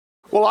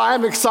Well,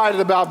 I'm excited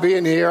about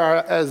being here.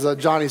 As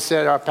Johnny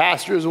said, our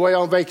pastor is away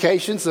on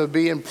vacation, so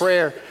be in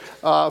prayer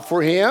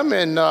for him.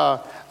 And I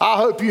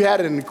hope you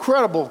had an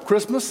incredible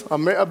Christmas,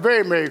 a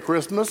very Merry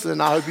Christmas, and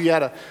I hope you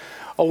had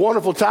a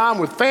wonderful time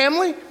with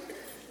family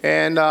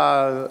and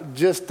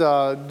just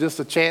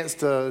a chance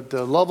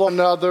to love one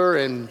another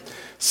and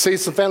see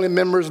some family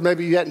members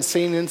maybe you hadn't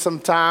seen in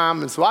some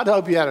time. And so I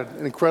hope you had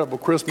an incredible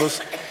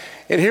Christmas.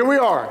 And here we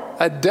are,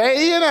 a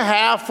day and a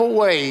half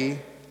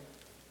away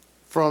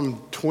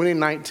from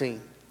 2019.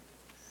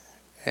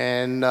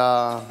 And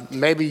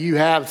maybe you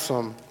have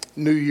some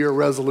New Year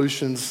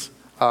resolutions.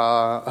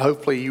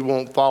 Hopefully you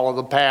won't follow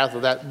the path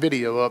of that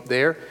video up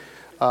there.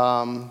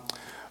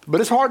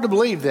 But it's hard to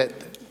believe that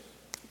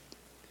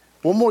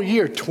one more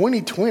year,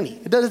 2020,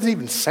 it doesn't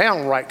even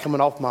sound right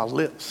coming off my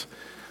lips.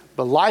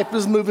 But life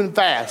is moving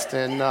fast,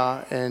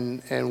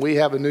 and we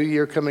have a new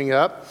year coming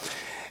up.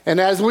 And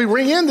as we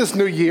ring in this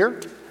new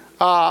year,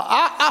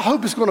 I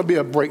hope it's going to be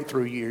a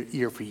breakthrough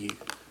year for you.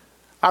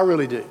 I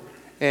really do.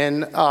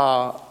 And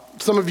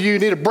some of you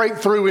need a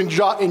breakthrough in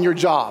your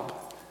job.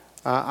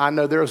 I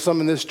know there are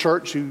some in this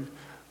church who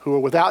are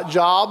without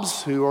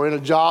jobs, who are in a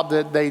job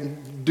that they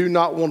do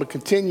not want to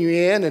continue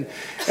in. And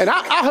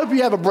I hope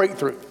you have a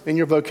breakthrough in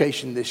your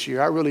vocation this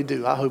year. I really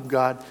do. I hope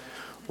God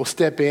will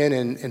step in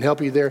and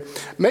help you there.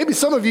 Maybe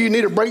some of you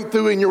need a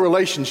breakthrough in your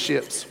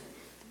relationships.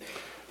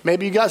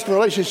 Maybe you got some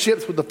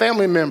relationships with a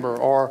family member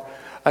or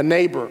a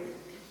neighbor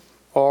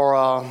or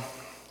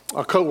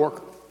a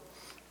coworker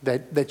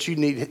that you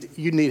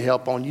need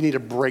help on. You need a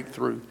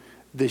breakthrough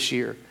this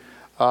year.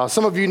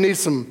 Some of you need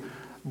some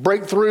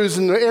breakthroughs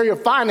in the area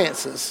of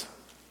finances.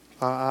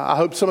 I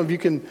hope some of you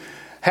can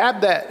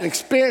have that and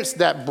experience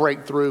that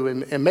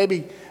breakthrough and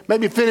maybe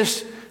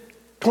finish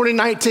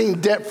 2019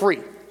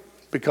 debt-free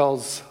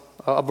because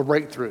of a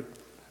breakthrough.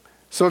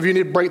 Some of you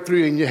need a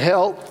breakthrough in your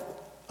health.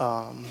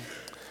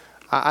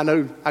 I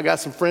know I got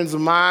some friends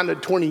of mine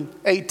that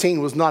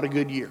 2018 was not a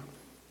good year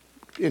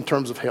in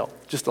terms of health.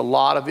 Just a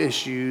lot of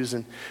issues,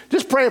 and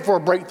just praying for a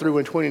breakthrough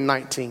in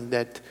 2019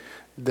 that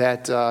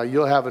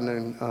you'll have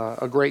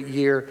a great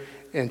year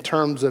in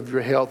terms of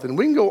your health. And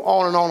we can go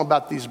on and on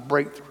about these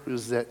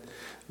breakthroughs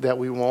that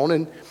we want.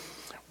 And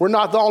we're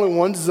not the only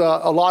ones.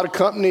 A lot of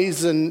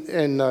companies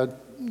and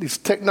these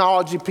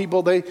technology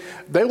people, they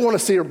want to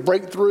see a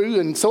breakthrough.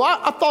 And so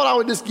I thought I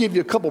would just give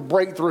you a couple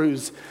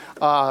breakthroughs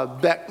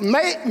that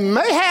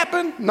may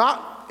happen,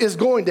 not is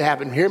going to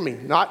happen. Hear me,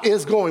 not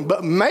is going,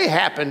 but may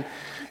happen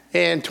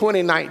in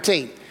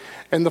 2019.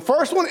 And the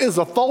first one is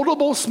a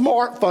foldable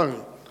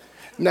smartphone.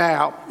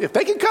 Now, if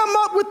they can come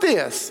up with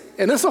this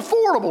and it's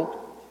affordable,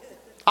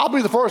 I'll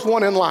be the first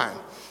one in line.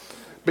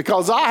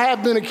 Because I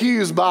have been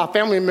accused by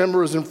family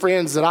members and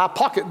friends that I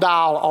pocket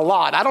dial a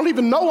lot. I don't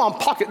even know I'm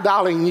pocket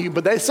dialing you,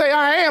 but they say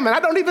I am, and I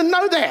don't even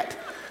know that.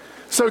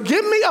 So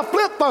give me a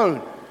flip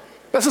phone.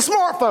 That's a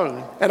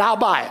smartphone, and I'll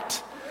buy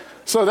it.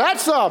 So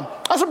that's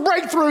a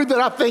breakthrough that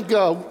I think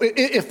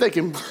if they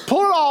can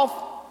pull it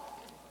off,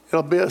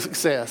 it'll be a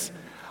success.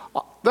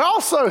 They're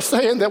also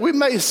saying that we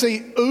may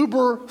see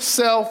Uber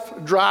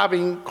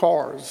self-driving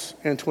cars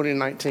in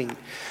 2019.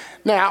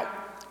 Now,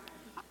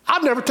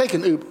 I've never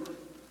taken Uber.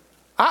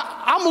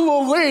 I'm a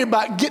little worried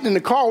about getting in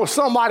the car with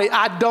somebody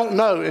I don't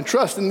know and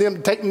trusting them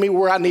to take me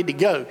where I need to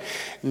go.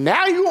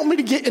 Now you want me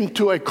to get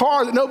into a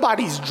car that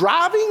nobody's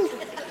driving?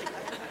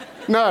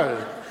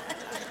 No.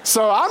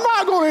 So I'm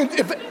not going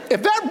to,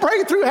 if that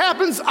breakthrough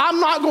happens, I'm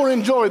not going to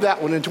enjoy that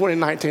one in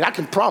 2019. I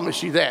can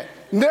promise you that.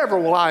 Never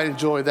will I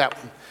enjoy that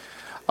one.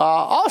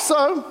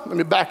 Also, let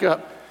me back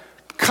up,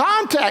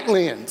 contact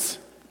lens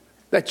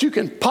that you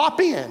can pop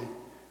in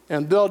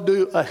and they'll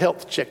do a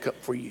health checkup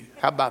for you.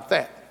 How about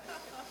that?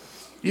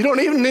 You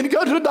don't even need to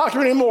go to the doctor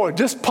anymore.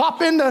 Just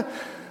pop in the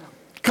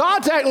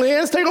contact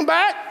lens, take them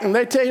back, and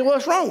they tell you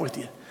what's wrong with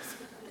you.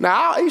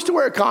 Now, I used to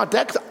wear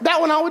contacts.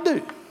 That one I would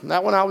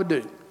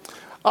do.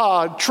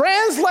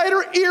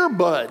 Translator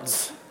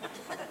earbuds.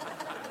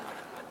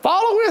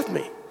 Follow with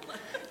me.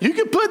 You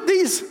can put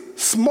these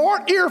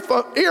smart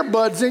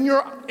earbuds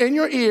in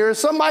your ears.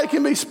 Somebody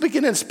can be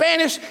speaking in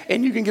Spanish,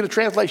 and you can get a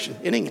translation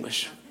in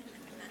English.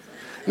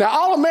 Now,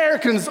 all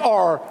Americans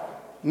are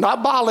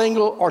not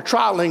bilingual or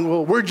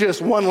trilingual. We're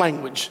just one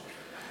language.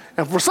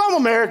 And for some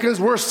Americans,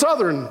 we're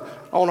Southern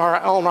on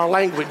our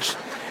language.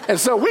 And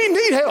so we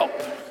need help.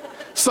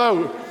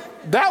 So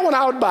that one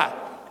I would buy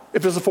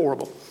if it's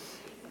affordable.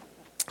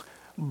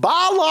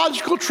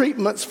 Biological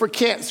treatments for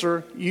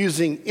cancer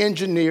using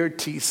engineered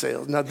T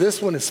cells. Now,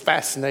 this one is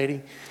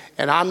fascinating,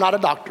 and I'm not a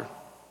doctor.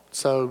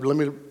 So let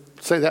me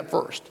say that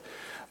first.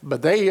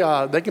 But they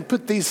can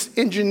put these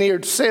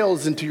engineered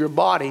cells into your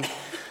body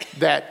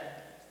that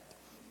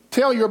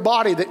tell your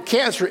body that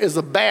cancer is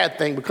a bad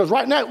thing, because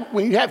right now,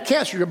 when you have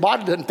cancer, your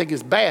body doesn't think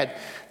it's bad.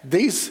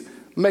 These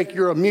make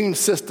your immune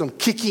system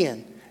kick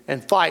in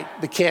and fight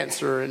the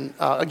cancer. And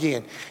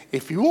again,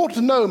 if you want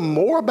to know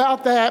more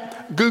about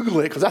that, Google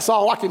it, because that's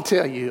all I can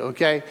tell you,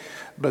 okay?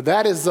 But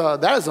that is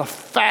a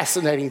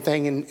fascinating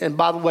thing. And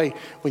by the way,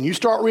 when you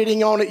start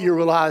reading on it, you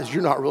realize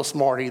you're not real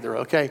smart either,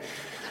 okay?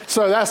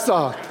 So that's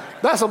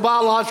That's a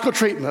biological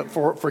treatment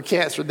for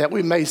cancer that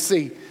we may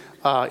see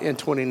in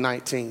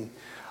 2019.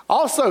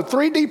 Also,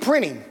 3D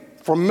printing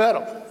for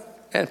metal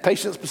and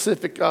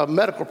patient-specific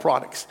medical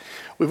products.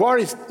 We've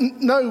already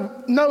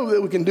know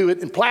that we can do it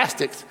in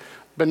plastics,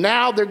 but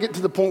now they're getting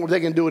to the point where they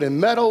can do it in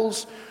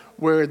metals,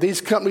 where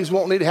these companies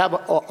won't need to have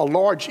a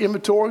large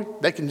inventory.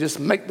 They can just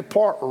make the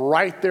part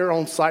right there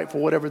on site for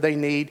whatever they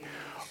need,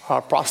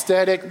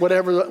 prosthetic,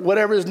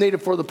 whatever is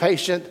needed for the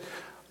patient.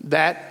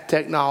 That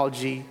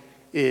technology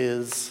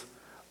is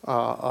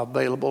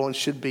available and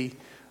should be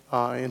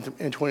in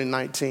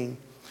 2019.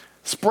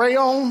 Spray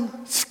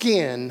on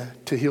skin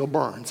to heal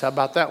burns. How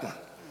about that one?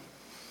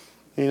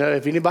 You know,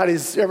 if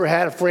anybody's ever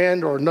had a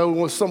friend or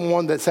know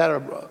someone that's had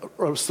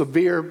a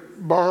severe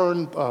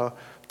burn,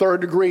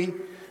 third degree,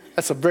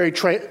 that's a very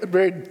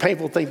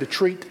painful thing to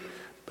treat.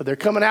 But they're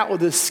coming out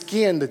with this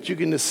skin that you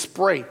can just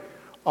spray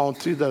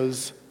onto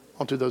those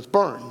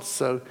burns.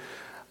 So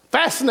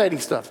fascinating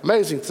stuff,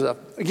 amazing stuff.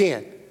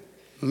 Again,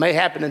 may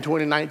happen in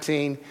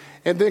 2019.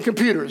 And then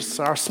computers.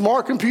 Our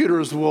smart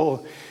computers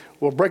will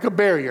break a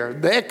barrier,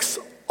 the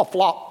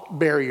exaflop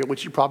barrier,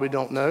 which you probably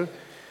don't know.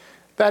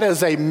 That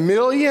is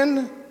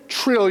 1,000,000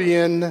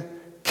 trillion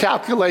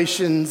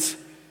calculations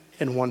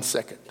in 1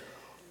 second.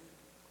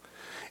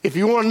 If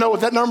you want to know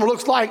what that number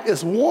looks like,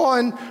 it's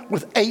 1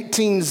 with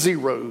 18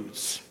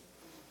 zeros.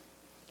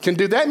 Can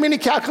do that many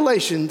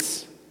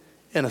calculations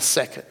in a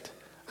second.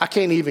 I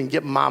can't even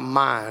get my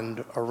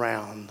mind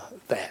around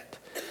that.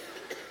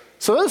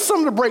 So those are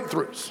some of the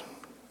breakthroughs.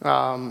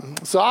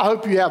 So I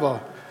hope you have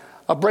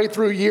a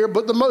breakthrough year,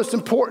 but the most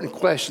important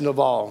question of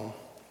all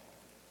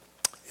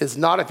is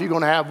not if you're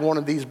going to have one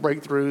of these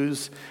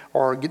breakthroughs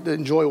or get to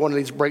enjoy one of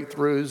these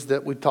breakthroughs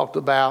that we talked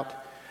about.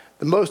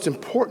 The most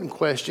important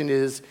question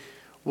is,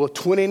 will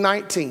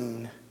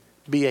 2019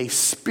 be a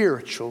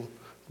spiritual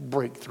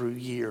breakthrough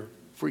year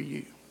for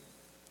you?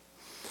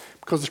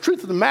 Because the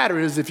truth of the matter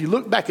is, if you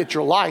look back at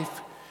your life,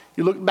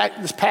 you look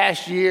back this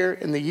past year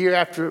and the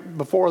year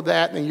before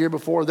that and the year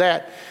before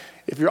that,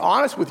 if you're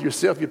honest with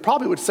yourself, you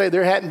probably would say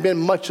there hadn't been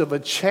much of a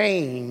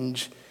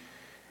change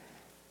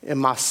in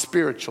my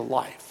spiritual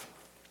life.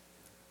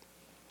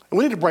 And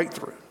we need a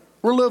breakthrough.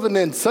 We're living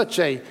in such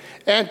a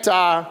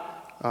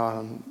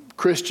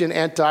anti-Christian,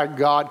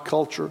 anti-God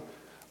culture.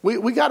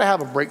 We got to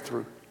have a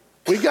breakthrough.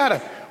 We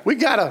got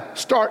to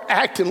start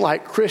acting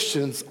like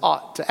Christians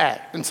ought to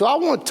act. And so I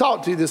want to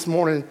talk to you this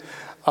morning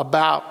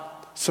about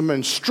some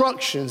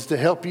instructions to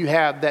help you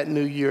have that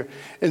new year,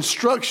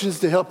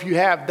 instructions to help you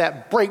have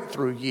that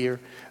breakthrough year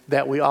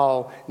that we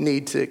all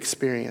need to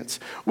experience.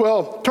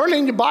 Well, turn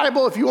in your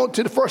Bible, if you want,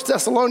 to the 1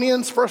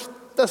 Thessalonians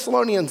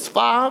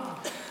 5.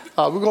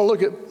 We're going to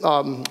look at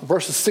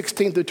verses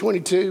 16 through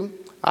 22.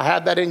 I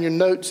have that in your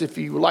notes if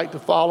you would like to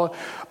follow.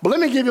 But let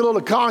me give you a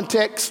little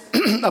context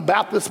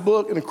about this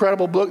book, an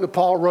incredible book that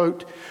Paul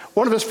wrote,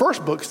 one of his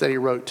first books that he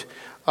wrote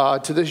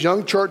to this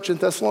young church in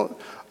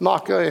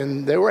Thessalonica,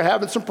 and they were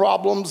having some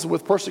problems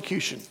with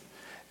persecution.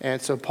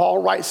 And so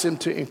Paul writes them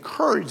to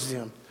encourage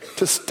them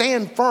to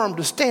stand firm,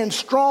 to stand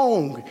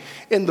strong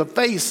in the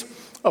face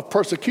of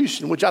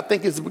persecution, which I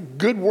think is a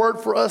good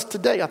word for us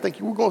today. I think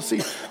we're going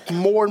to see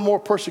more and more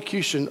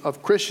persecution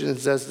of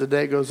Christians as the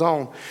day goes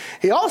on.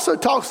 He also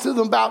talks to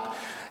them about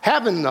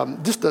having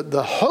just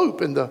the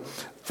hope and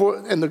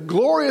the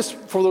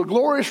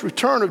glorious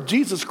return of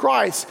Jesus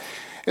Christ.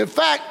 In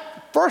fact,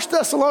 1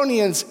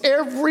 Thessalonians,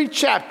 every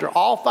chapter,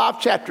 all 5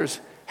 chapters,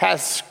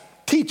 has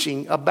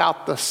teaching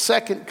about the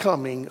second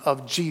coming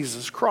of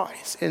Jesus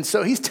Christ. And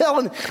so he's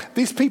telling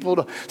these people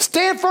to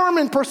stand firm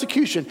in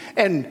persecution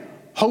and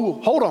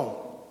hold on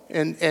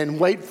and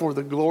wait for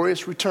the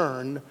glorious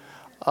return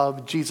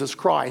of Jesus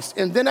Christ.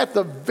 And then at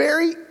the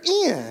very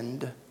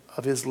end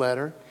of his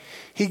letter,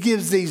 he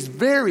gives these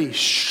very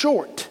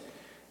short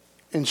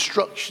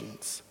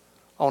instructions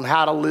on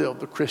how to live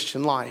the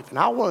Christian life. And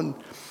I want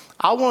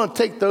to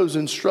take those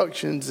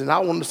instructions and I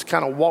want us to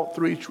kind of walk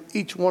through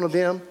each one of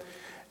them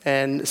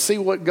and see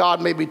what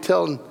God may be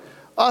telling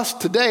us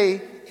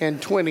today in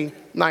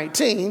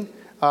 2019,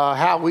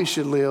 how we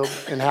should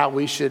live and how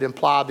we should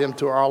apply them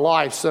to our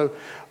life. So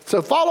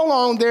follow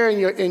along there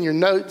in your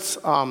notes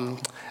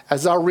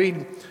as I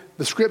read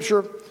the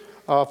scripture,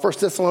 1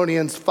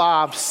 Thessalonians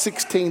 5,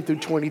 16 through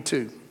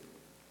 22.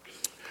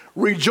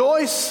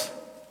 Rejoice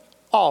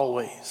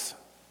always.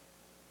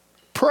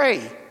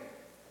 Pray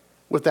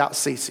without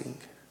ceasing.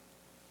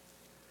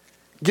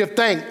 Give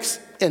thanks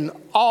in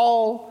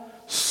all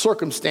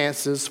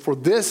circumstances, for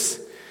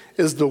this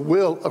is the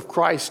will of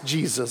Christ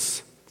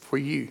Jesus for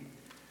you.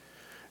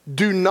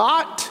 Do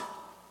not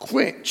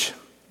quench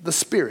the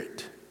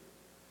spirit.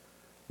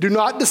 Do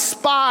not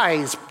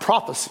despise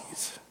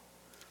prophecies,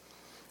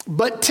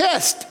 but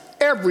test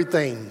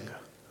everything.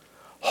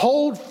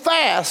 Hold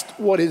fast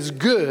what is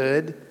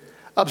good.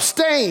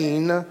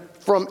 Abstain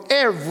from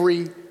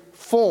every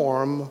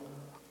form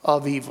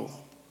of evil.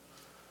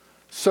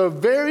 So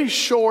very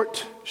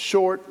short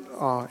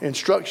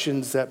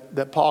instructions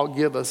that Paul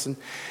gives us. And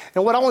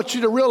what I want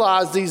you to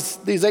realize,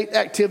 these 8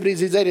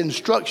 activities, these 8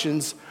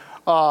 instructions,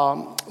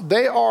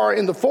 they are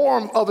in the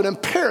form of an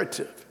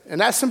imperative.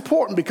 And that's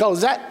important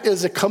because that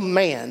is a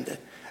command.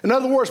 In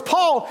other words,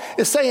 Paul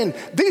is saying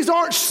these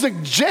aren't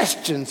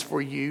suggestions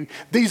for you.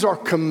 These are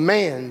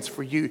commands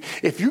for you.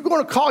 If you're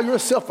going to call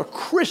yourself a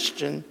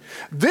Christian,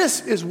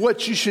 this is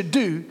what you should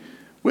do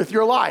with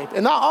your life.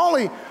 And not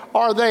only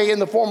are they in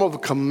the form of a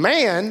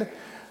command,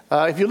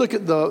 if you look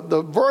at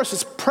the verse,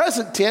 it's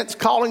present tense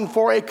calling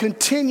for a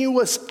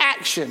continuous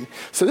action.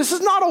 So this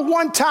is not a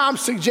one-time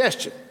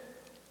suggestion.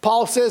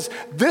 Paul says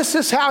this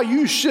is how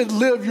you should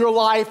live your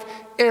life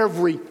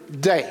every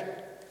day.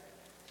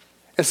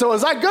 And so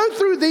as I go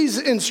through these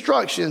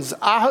instructions,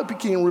 I hope you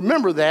can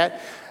remember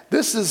that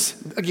this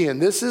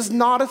is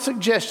not a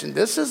suggestion.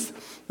 This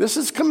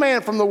is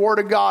command from the Word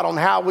of God on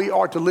how we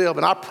are to live.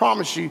 And I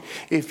promise you,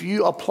 if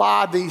you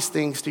apply these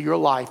things to your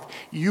life,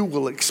 you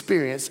will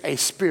experience a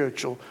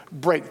spiritual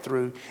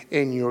breakthrough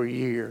in your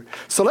year.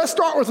 So let's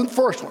start with the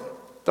first one.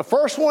 The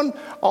first one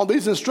on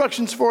these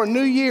instructions for a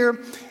new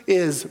year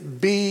is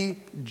be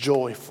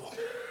joyful.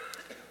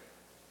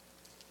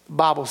 The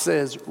Bible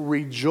says,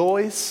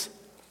 rejoice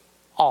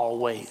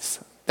always.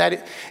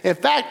 In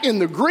fact, in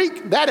the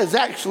Greek, that is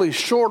actually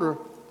shorter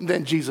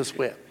than Jesus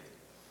wept.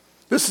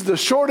 This is the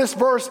shortest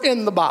verse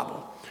in the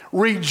Bible.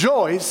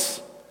 Rejoice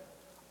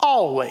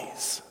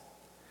always.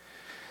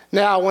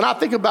 Now, when I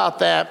think about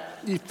that,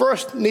 you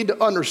first need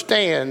to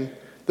understand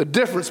the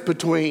difference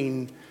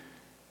between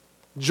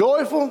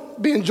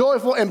being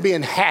joyful and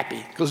being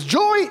happy. Because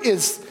joy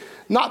is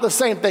not the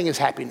same thing as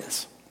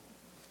happiness.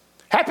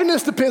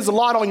 Happiness depends a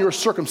lot on your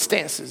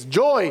circumstances.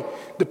 Joy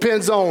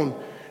depends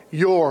on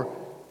your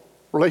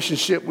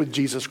relationship with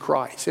Jesus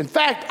Christ. In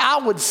fact, I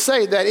would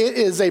say that it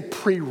is a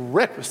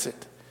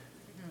prerequisite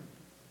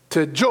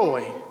to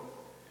joy.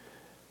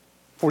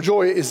 For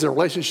joy is the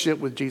relationship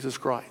with Jesus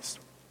Christ.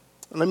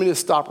 And let me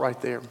just stop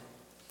right there.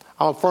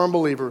 I'm a firm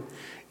believer.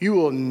 You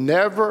will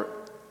never,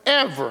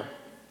 ever,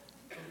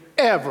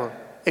 ever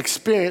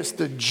experience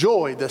the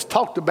joy that's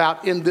talked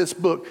about in this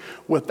book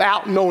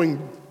without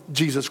knowing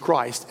Jesus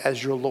Christ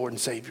as your Lord and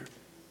Savior.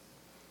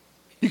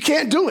 You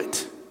can't do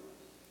it.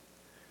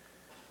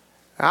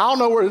 I don't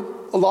know where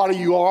a lot of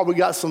you are. We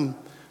got some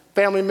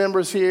family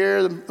members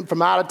here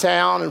from out of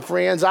town and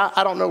friends.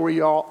 I don't know where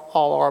you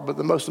all are, but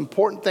the most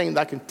important thing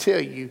that I can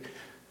tell you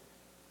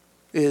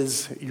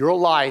is your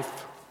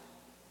life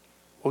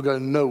will go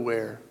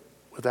nowhere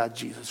without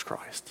Jesus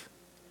Christ.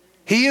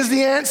 He is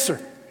the answer.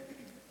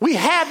 We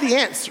have the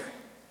answer.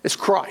 It's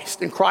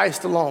Christ and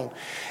Christ alone.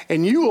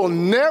 And you will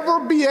never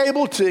be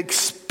able to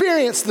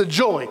experience the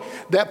joy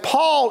that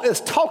Paul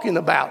is talking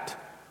about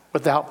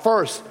without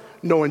first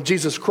knowing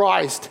Jesus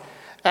Christ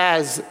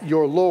as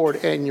your Lord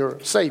and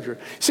your Savior.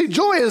 See,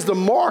 joy is the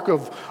mark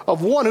of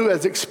one who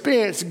has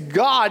experienced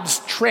God's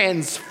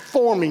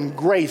transforming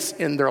grace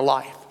in their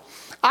life.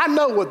 I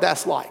know what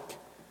that's like.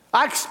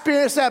 I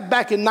experienced that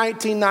back in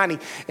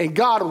 1990, and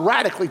God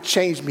radically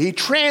changed me. He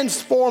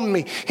transformed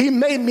me. He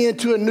made me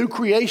into a new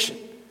creation.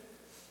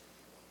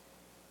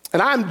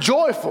 And I'm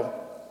joyful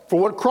for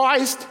what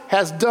Christ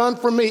has done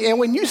for me. And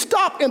when you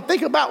stop and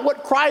think about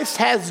what Christ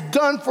has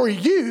done for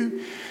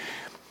you,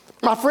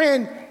 my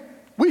friend,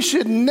 we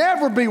should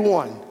never be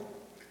one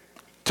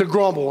to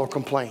grumble or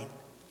complain.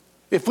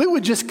 If we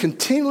would just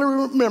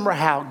continually remember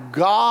how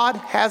God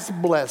has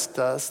blessed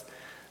us,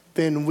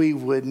 then we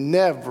would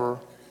never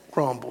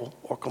grumble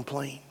or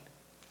complain.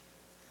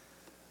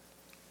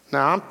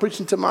 Now, I'm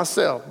preaching to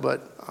myself,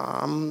 but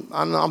I'm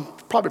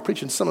probably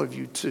preaching to some of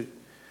you too,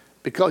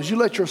 because you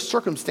let your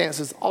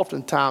circumstances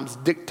oftentimes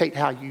dictate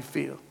how you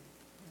feel.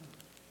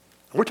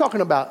 We're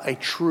talking about a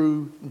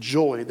true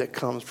joy that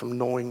comes from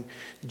knowing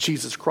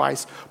Jesus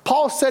Christ.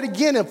 Paul said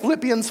again in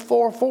Philippians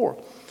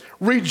 4:4,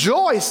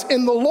 rejoice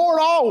in the Lord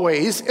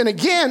always, and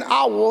again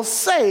I will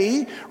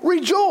say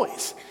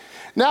rejoice.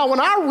 Now when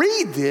I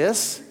read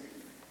this,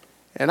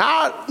 and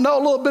I know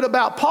a little bit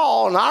about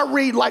Paul, and I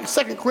read like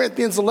 2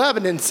 Corinthians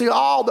 11 and see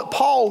all that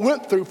Paul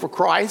went through for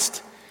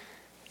Christ,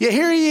 yet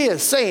here he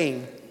is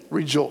saying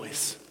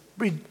rejoice.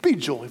 Be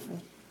joyful.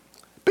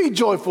 Be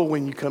joyful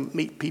when you come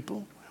meet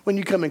people. When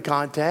you come in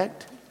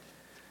contact,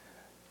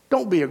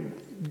 don't be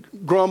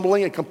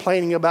grumbling and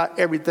complaining about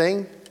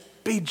everything.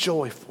 Be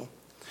joyful.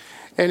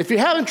 And if you're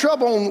having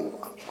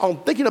trouble on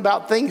thinking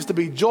about things to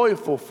be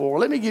joyful for,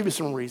 let me give you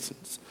some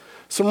reasons.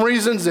 Some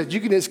reasons that you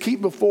can just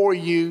keep before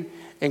you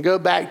and go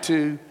back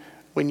to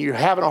when you're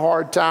having a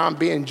hard time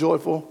being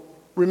joyful.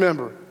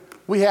 Remember,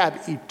 we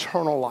have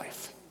eternal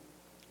life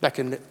that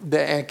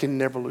can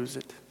never lose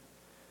it.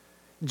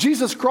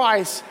 Jesus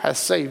Christ has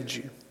saved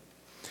you.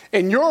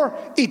 And your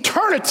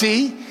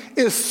eternity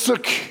is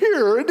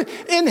secured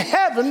in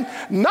heaven,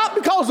 not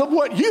because of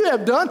what you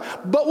have done,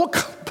 but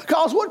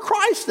because what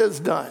Christ has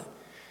done.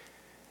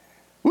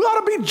 We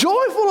ought to be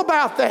joyful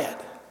about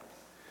that.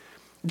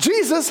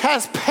 Jesus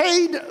has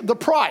paid the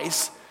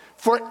price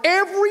for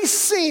every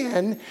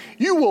sin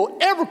you will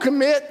ever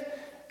commit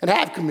and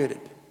have committed.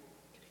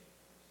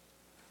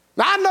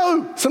 Now, I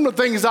know some of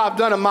the things I've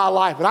done in my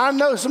life, and I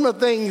know some of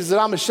the things that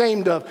I'm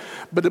ashamed of,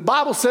 but the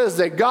Bible says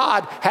that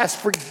God has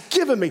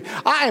forgiven me.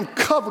 I am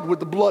covered with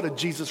the blood of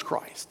Jesus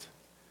Christ.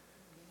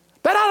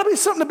 That ought to be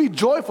something to be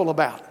joyful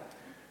about.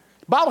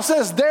 The Bible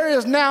says there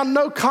is now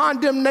no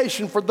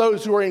condemnation for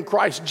those who are in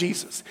Christ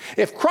Jesus.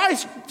 If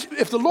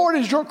the Lord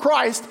is your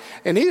Christ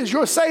and he is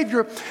your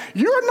Savior,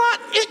 you're not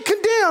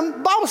condemned.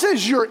 The Bible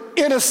says you're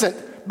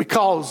innocent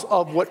because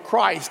of what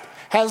Christ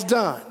has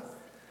done.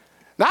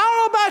 Now, I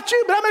don't know about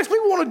you, but that makes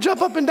people want to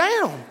jump up and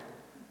down.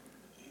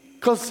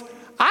 Because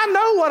I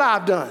know what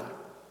I've done.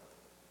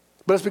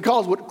 But it's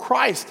because what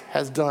Christ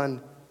has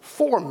done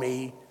for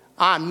me,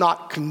 I'm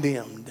not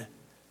condemned.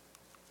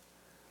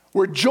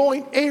 We're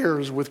joint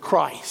heirs with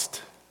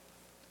Christ.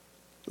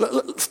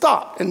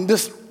 Stop and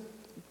just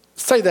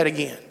say that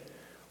again.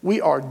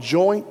 We are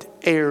joint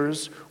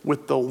heirs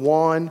with the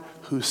one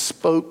who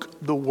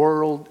spoke the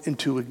world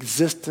into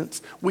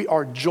existence. We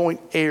are joint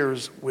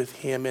heirs with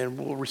him and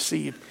will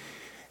receive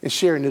and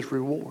share in his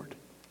reward.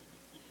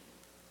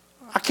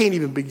 I can't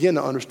even begin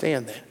to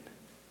understand that.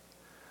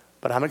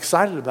 But I'm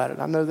excited about it.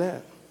 I know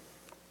that.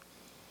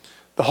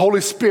 The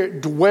Holy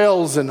Spirit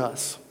dwells in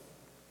us.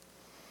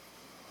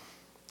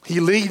 He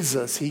leads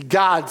us, he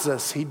guides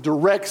us, he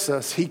directs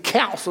us, he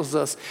counsels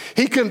us,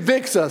 he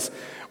convicts us.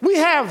 We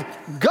have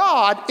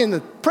God in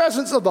the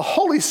presence of the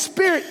Holy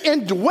Spirit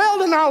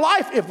indwelled in our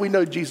life if we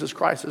know Jesus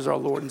Christ as our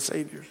Lord and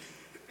Savior.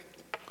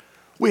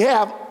 We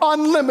have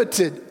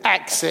unlimited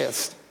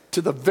access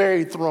to the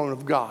very throne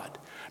of God.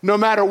 No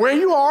matter where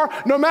you are,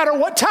 no matter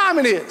what time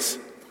it is,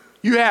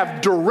 you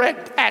have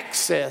direct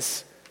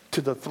access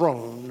to the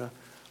throne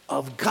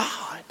of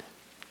God.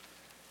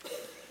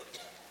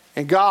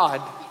 And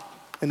God,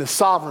 in the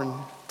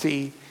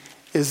sovereignty,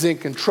 is in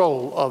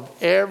control of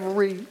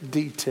every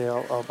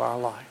detail of our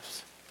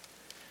lives.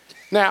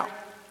 Now,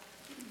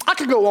 I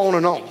could go on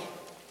and on,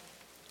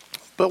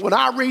 but when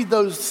I read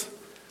those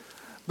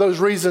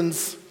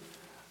reasons,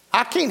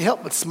 I can't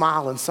help but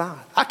smile inside.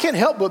 I can't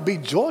help but be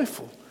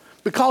joyful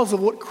because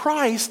of what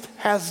Christ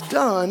has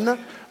done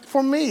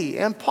for me.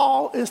 And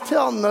Paul is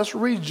telling us,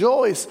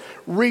 rejoice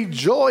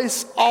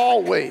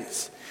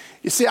always.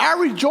 You see, our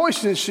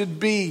rejoicing should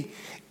be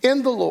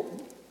in the Lord.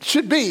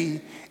 Should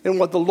be in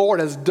what the Lord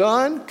has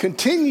done,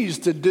 continues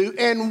to do,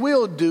 and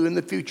will do in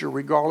the future,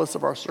 regardless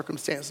of our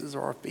circumstances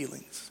or our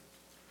feelings.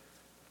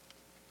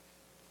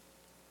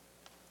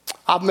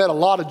 I've met a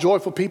lot of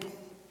joyful people,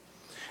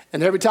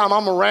 and every time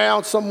I'm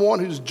around someone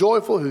who's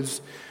joyful,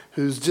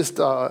 who's just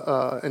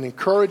an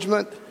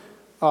encouragement,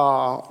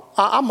 I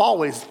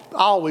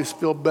always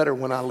feel better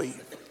when I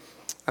leave.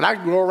 And I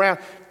can go around.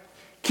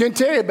 Ken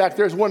Terry back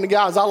there is one of the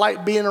guys I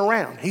like being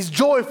around. He's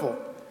joyful.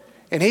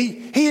 And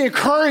he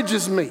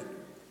encourages me.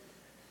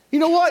 You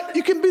know what?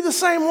 You can be the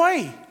same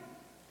way.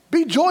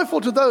 Be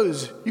joyful to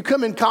those you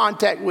come in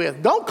contact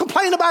with. Don't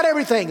complain about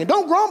everything and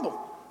don't grumble.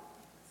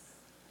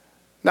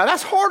 Now,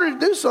 that's harder to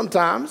do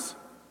sometimes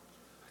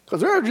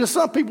because there are just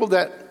some people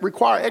that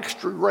require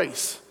extra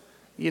grace,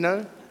 you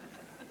know.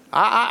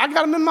 I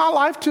got them in my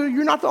life too.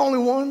 You're not the only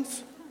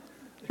ones.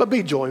 But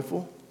be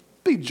joyful.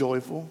 Be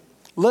joyful.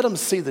 Let them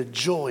see the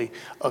joy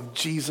of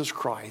Jesus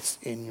Christ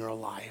in your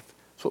life.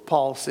 That's what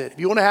Paul said. If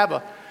you want to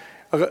have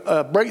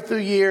a breakthrough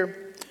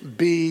year,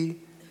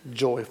 be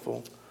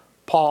joyful.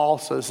 Paul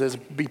also says,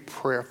 be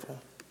prayerful.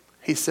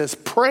 He says,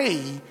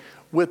 pray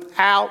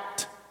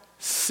without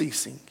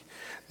ceasing.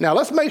 Now,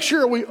 let's make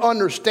sure we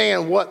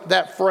understand what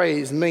that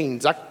phrase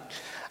means.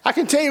 I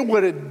can tell you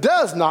what it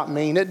does not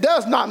mean. It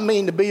does not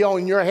mean to be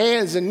on your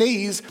hands and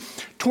knees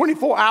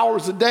 24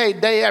 hours a day,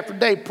 day after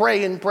day,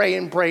 praying.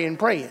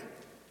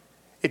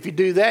 If you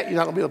do that, you're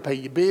not going to be able to pay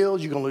your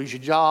bills. You're going to lose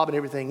your job and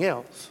everything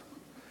else.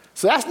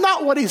 So that's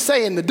not what he's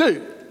saying to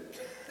do.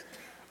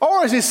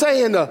 Or is he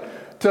saying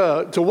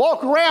to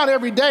walk around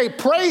every day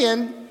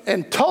praying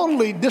and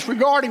totally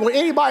disregarding what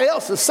anybody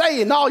else is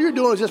saying? And all you're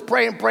doing is just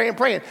praying.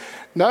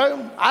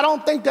 No, I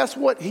don't think that's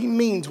what he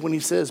means when he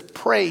says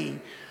pray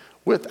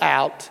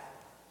without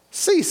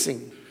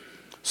ceasing.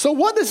 So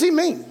what does he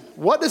mean?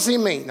 What does he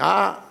mean?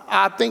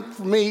 I think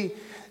for me,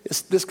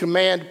 this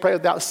command to pray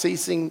without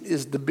ceasing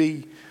is to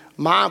be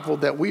mindful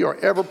that we are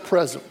ever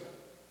present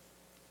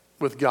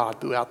with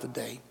God throughout the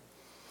day.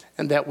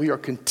 And that we are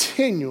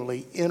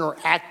continually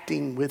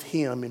interacting with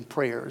him in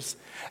prayers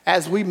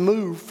as we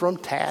move from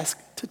task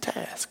to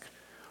task.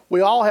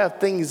 We all have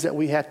things that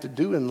we have to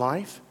do in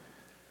life.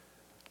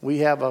 We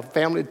have a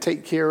family to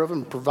take care of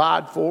and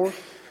provide for.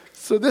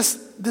 So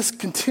this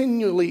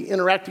continually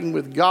interacting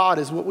with God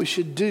is what we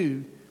should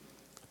do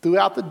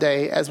throughout the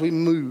day as we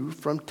move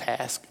from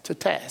task to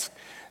task.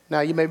 Now,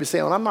 you may be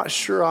saying, well, I'm not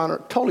sure I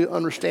totally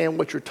understand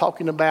what you're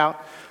talking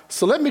about.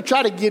 So let me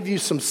try to give you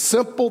some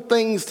simple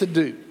things to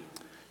do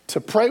to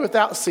pray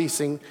without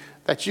ceasing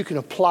that you can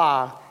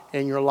apply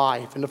in your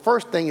life. And the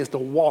first thing is to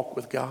walk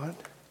with God.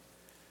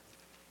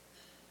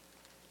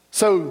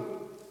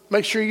 So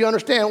make sure you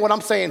understand what I'm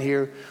saying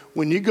here.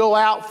 When you go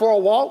out for a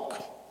walk,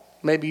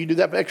 maybe you do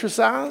that for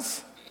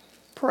exercise,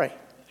 pray.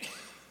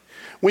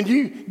 When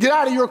you get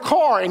out of your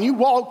car and you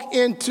walk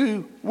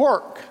into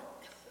work,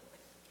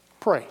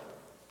 pray.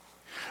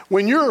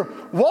 When you're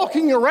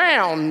walking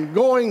around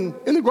going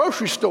in the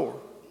grocery store,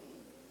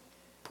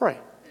 pray.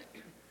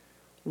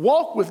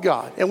 Walk with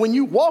God. And when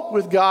you walk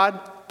with God,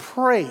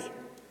 pray.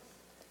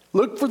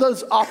 Look for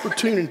those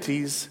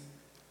opportunities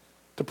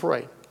to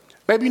pray.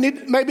 Maybe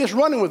it's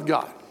running with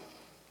God.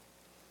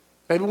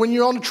 Maybe when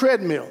you're on the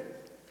treadmill,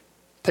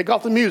 take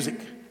off the music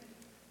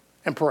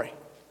and pray.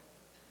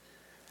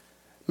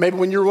 Maybe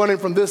when you're running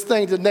from this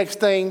thing to the next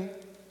thing,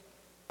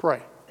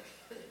 pray.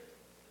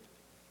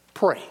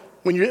 Pray.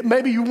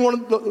 Maybe you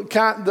want the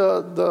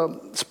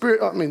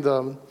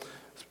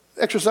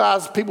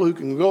exercise people who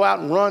can go out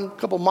and run a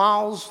couple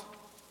miles,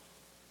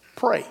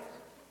 pray.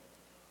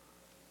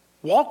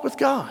 Walk with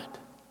God.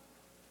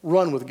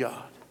 Run with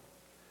God.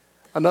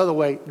 Another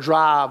way,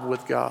 drive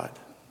with God.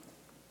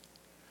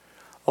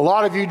 A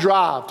lot of you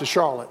drive to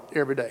Charlotte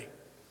every day.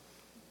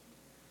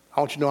 I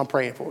want you to know I'm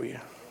praying for you.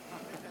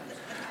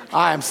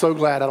 I am so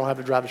glad I don't have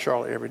to drive to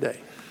Charlotte every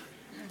day.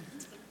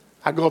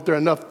 I go up there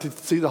enough to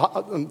see to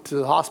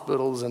the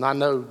hospitals, and I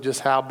know just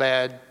how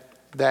bad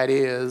that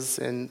is.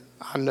 And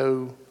I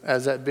know,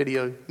 as that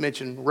video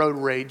mentioned, road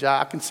rage.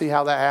 I can see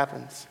how that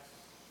happens.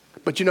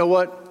 But you know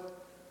what?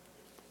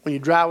 When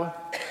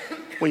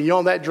you're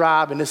on that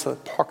drive and it's a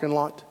parking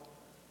lot,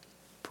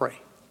 pray.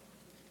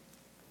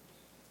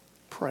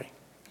 Pray.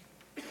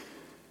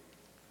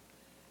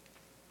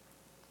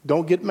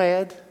 Don't get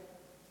mad.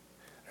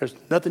 There's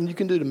nothing you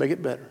can do to make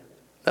it better.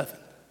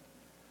 Nothing.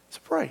 So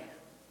pray.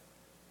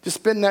 Just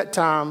spend that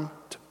time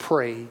to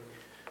pray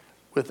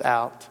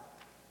without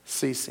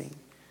ceasing.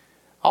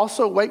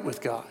 Also, wait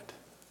with God.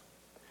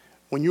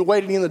 When you're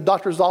waiting in the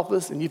doctor's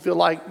office and you feel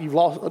like you've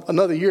lost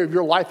another year of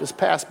your life has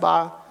passed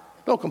by,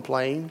 don't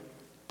complain.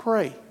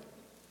 Pray.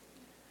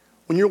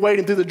 When you're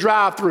waiting through the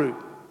drive-thru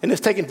and it's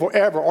taking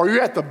forever, or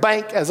you're at the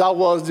bank as I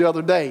was the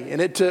other day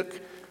and it took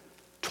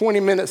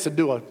 20 minutes to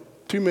do a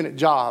 2-minute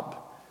job,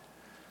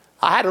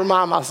 I had to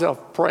remind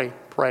myself, pray,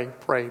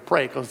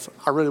 because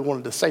I really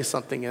wanted to say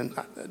something and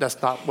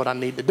that's not what I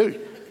need to do.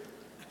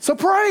 So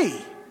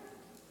pray.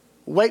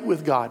 Wait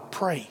with God.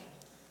 Pray.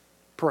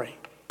 Pray.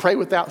 Pray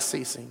without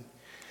ceasing.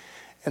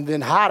 And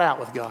then hide out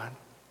with God.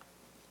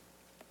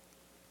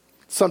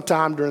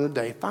 Sometime during the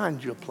day,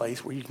 find you a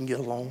place where you can get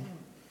alone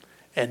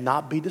and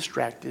not be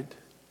distracted,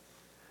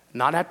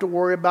 not have to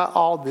worry about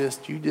all this.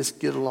 You just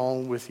get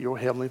along with your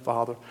Heavenly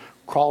Father,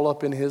 crawl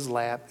up in His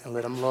lap and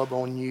let Him love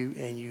on you,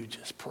 and you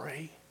just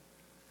pray.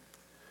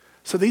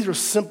 So these are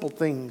simple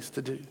things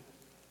to do.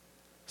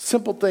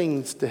 Simple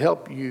things to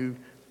help you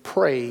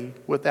pray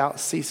without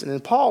ceasing.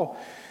 And Paul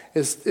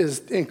is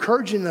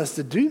encouraging us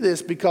to do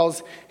this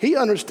because he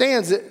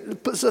understands that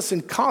it puts us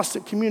in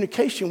constant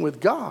communication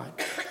with God.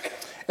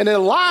 And it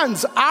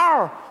aligns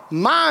our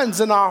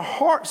minds and our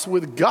hearts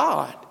with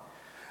God.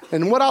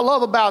 And what I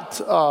love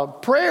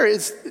about prayer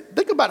is,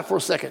 think about it for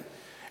a second.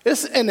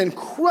 It's an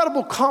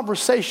incredible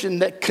conversation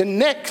that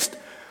connects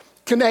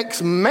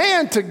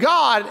man to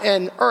God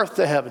and earth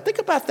to heaven. Think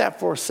about that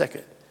for a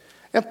second.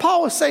 And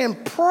Paul was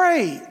saying,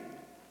 pray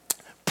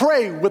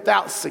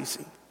without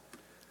ceasing.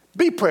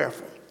 Be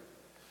prayerful.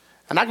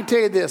 And I can tell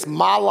you this,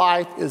 my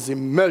life is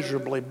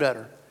immeasurably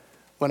better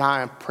when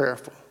I am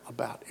prayerful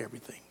about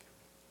everything.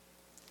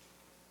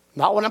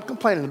 Not when I'm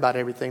complaining about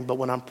everything, but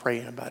when I'm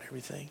praying about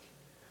everything.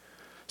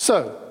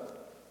 So,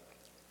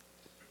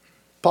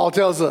 Paul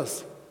tells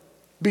us,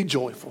 be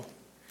joyful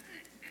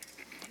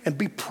and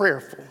be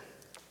prayerful.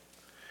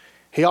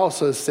 He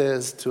also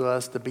says to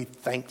us to be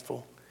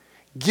thankful.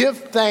 Give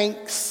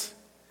thanks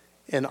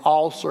in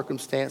all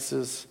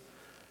circumstances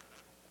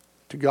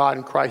to God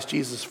in Christ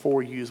Jesus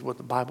for you is what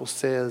the Bible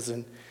says.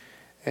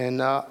 And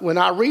when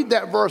I read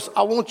that verse,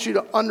 I want you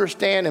to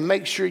understand and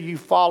make sure you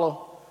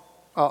follow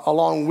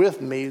along with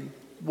me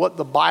what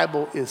the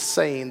Bible is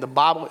saying. The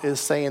Bible is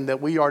saying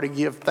that we are to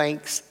give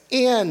thanks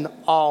in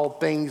all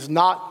things,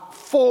 not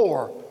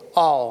for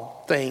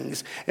all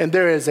things. And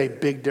there is a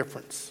big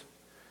difference.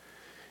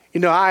 You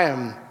know,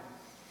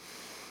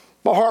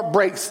 my heart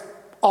breaks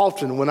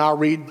often when I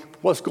read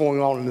what's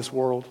going on in this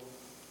world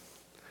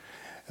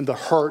and the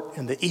hurt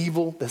and the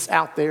evil that's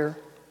out there.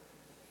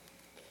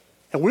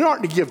 And we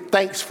aren't to give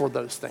thanks for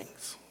those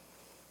things.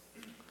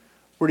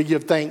 We're to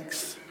give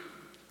thanks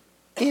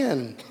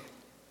in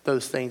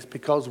those things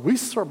because we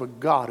serve a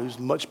God who's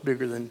much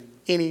bigger than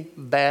any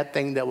bad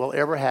thing that will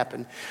ever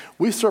happen.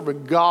 We serve a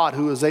God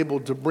who is able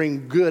to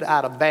bring good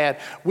out of bad.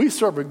 We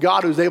serve a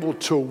God who's able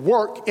to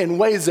work in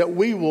ways that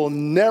we will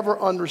never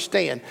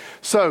understand.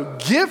 So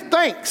give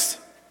thanks.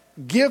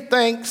 Give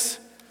thanks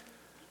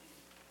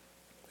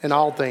in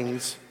all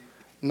things,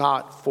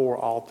 not for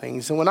all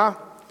things. And when I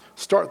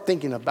start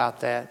thinking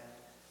about that,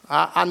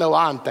 I know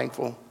I'm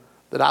thankful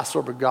that I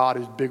serve a God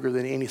who's bigger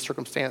than any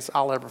circumstance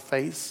I'll ever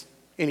face,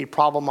 any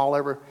problem I'll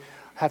ever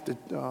have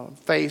to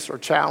face or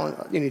challenge,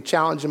 any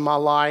challenge in my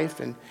life.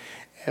 And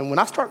when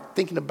I start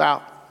thinking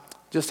about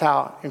just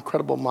how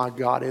incredible my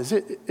God is,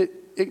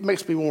 it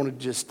makes me want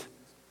to just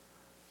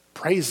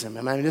praise Him.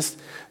 I mean,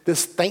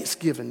 this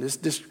thanksgiving,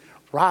 this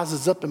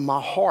rises up in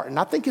my heart. And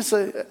I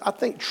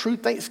think true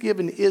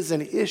thanksgiving is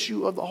an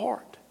issue of the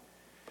heart.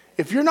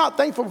 If you're not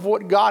thankful for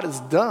what God has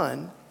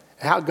done,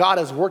 how God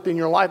has worked in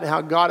your life and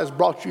how God has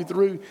brought you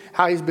through,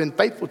 how He's been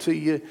faithful to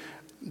you,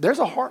 there's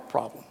a heart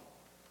problem.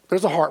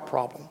 There's a heart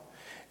problem.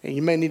 And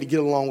you may need to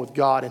get along with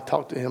God and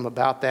talk to him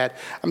about that.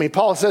 I mean,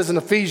 Paul says in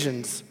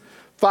Ephesians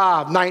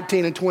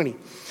 5:19 and 20,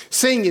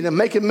 singing and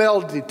making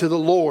melody to the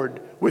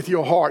Lord with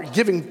your heart,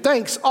 giving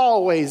thanks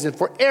always and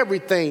for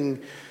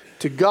everything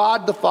to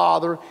God the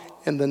Father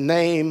in the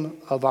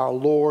name of our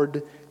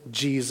Lord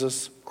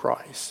Jesus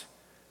Christ.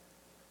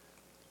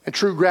 And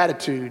true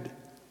gratitude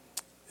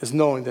is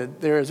knowing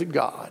that there is a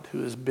God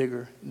who is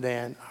bigger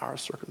than our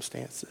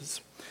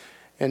circumstances.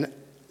 And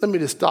let me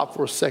just stop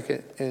for a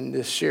second and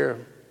just share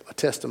a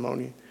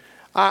testimony.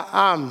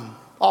 I'm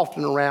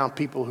often around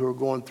people who are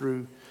going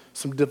through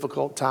some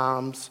difficult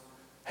times,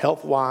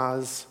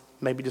 health-wise,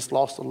 maybe just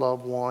lost a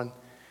loved one.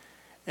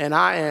 And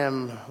I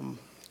am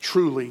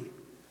truly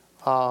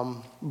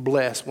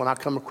blessed when I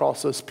come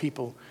across those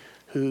people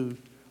who,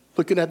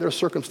 looking at their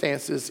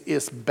circumstances,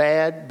 it's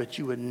bad, but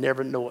you would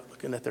never know it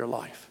looking at their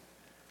life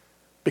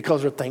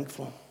because they're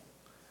thankful.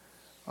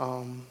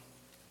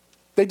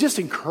 They just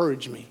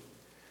encourage me.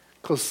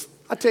 Because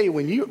I tell you,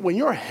 when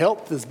your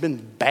health has been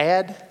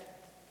bad,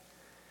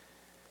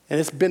 and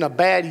it's been a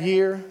bad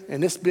year,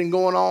 and it's been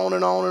going on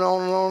and on and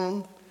on and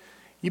on,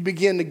 you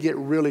begin to get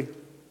really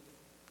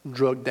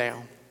drugged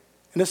down.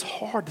 And it's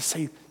hard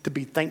to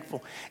be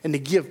thankful and to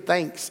give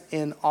thanks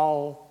in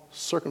all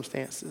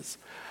circumstances.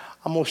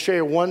 I'm going to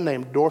share one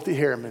name, Dorothy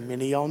Harriman.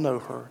 Many of y'all know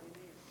her.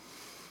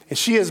 And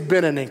she has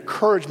been an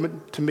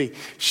encouragement to me.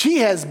 She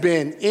has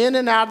been in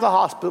and out of the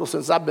hospital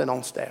since I've been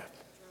on staff.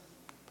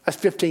 That's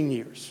 15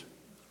 years.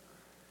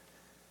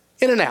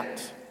 In and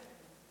out.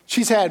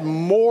 She's had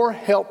more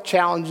health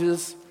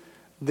challenges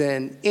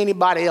than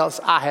anybody else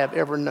I have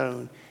ever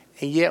known.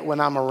 And yet when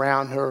I'm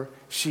around her,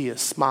 she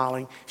is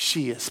smiling.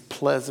 She is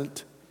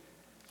pleasant.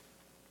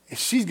 And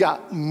she's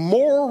got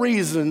more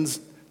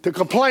reasons to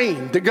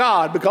complain to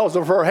God because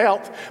of her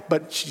health,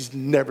 but she's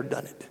never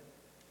done it.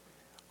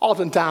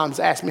 Oftentimes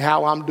ask me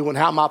how I'm doing,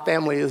 how my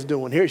family is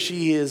doing. Here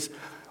she is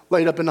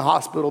laid up in the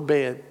hospital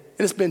bed.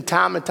 And it's been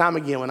time and time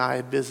again when I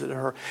have visited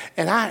her.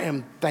 And I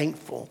am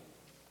thankful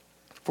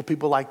for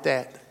people like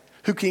that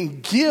who can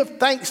give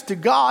thanks to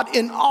God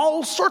in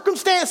all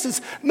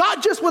circumstances,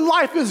 not just when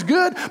life is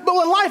good, but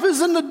when life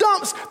is in the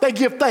dumps, they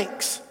give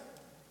thanks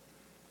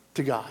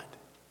to God.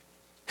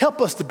 Help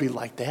us to be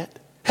like that.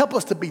 Help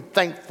us to be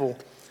thankful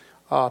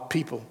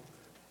people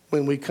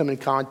when we come in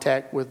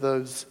contact with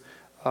those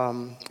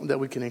that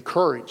we can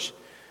encourage.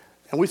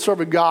 And we serve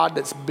a God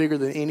that's bigger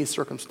than any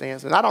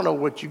circumstance. And I don't know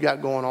what you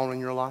got going on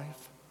in your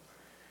life.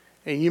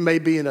 And you may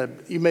be in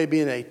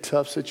a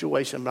tough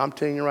situation, but I'm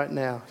telling you right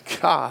now,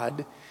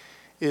 God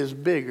is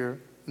bigger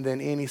than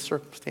any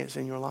circumstance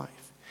in your life.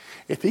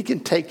 If he can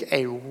take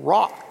a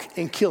rock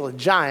and kill a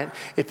giant,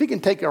 if he can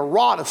take a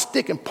rod, a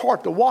stick, and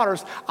part the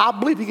waters, I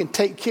believe he can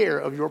take care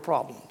of your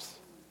problems.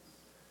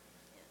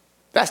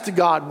 That's the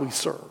God we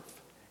serve.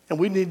 And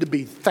we need to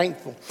be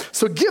thankful.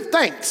 So give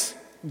thanks.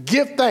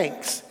 Give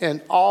thanks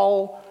in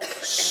all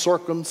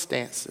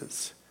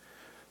circumstances.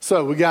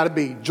 So we got to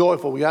be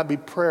joyful. We got to be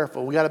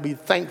prayerful. We got to be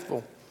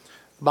thankful.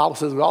 The Bible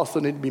says we also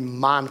need to be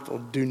mindful.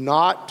 Do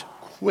not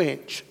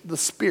quench the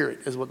spirit,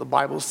 is what the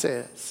Bible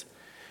says.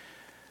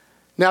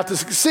 Now, to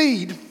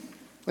succeed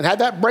and have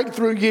that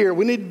breakthrough year,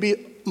 we need to be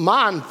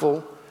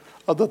mindful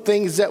of the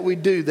things that we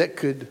do that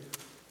could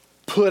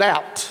put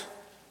out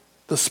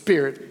the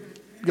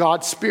spirit,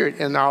 God's spirit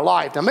in our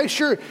life. Now, make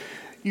sure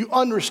you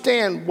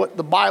understand what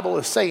the Bible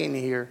is saying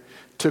here.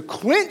 To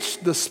quench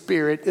the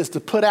spirit is to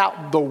put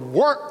out the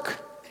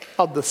work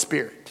of the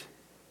spirit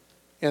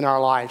in our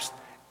lives,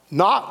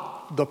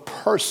 not the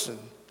person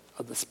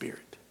of the spirit.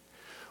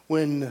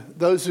 When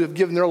those who have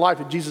given their life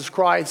to Jesus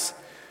Christ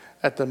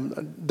at the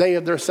day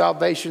of their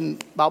salvation,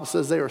 the Bible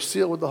says they are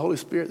sealed with the Holy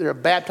Spirit. They are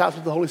baptized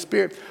with the Holy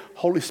Spirit.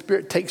 Holy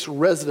Spirit takes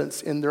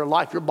residence in their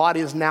life. Your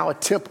body is now a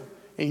temple,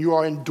 and you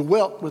are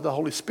indwelt with the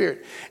Holy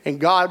Spirit. And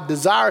God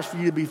desires for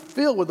you to be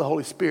filled with the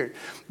Holy Spirit.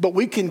 But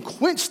we can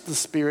quench the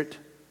Spirit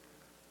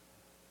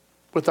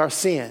with our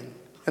sin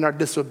and our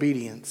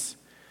disobedience.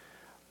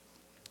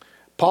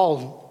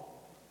 Paul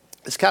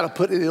has kind of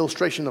put an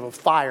illustration of a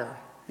fire.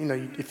 You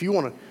know, if you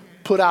want to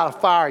put out a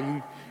fire,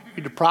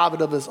 you deprive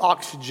it of its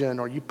oxygen,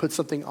 or you put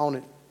something on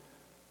it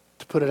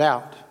to put it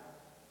out.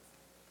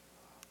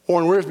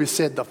 Warren Wiersbe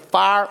said, the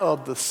fire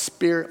of the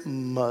Spirit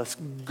must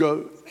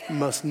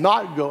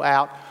not go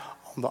out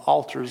on the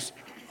altars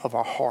of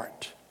our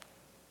heart.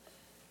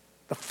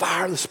 The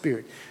fire of the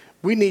Spirit.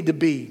 We need to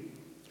be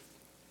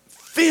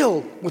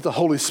filled with the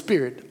Holy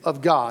Spirit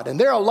of God. And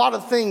there are a lot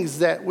of things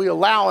that we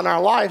allow in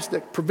our lives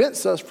that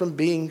prevents us from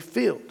being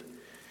filled.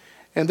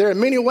 And there are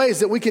many ways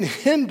that we can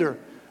hinder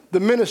the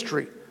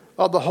ministry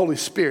of the Holy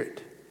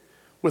Spirit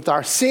with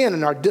our sin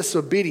and our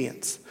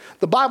disobedience.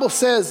 The Bible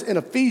says in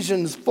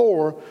Ephesians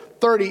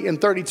 4:30 and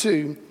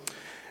 32,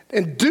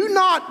 and do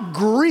not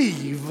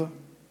grieve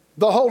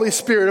the Holy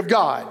Spirit of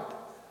God,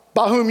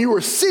 by whom you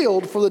were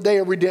sealed for the day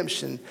of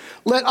redemption.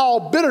 Let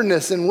all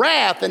bitterness and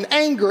wrath and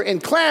anger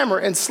and clamor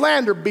and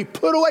slander be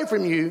put away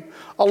from you,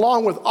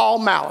 along with all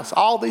malice.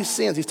 All these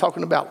sins he's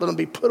talking about, let them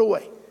be put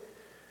away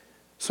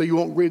so you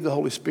won't grieve the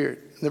Holy Spirit.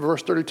 And then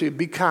verse 32,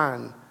 be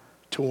kind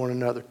to one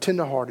another,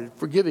 tenderhearted,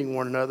 forgiving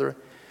one another,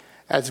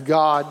 as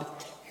God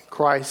in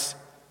Christ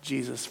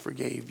Jesus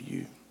forgave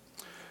you.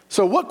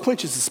 So what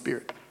quenches the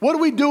Spirit? What do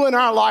we do in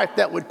our life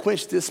that would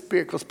quench this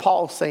Spirit? Because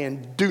Paul's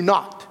saying, do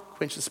not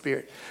quench the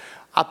Spirit.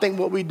 I think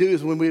what we do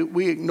is when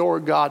we ignore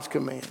God's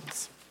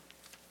commands.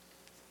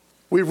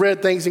 We've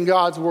read things in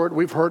God's word.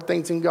 We've heard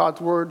things in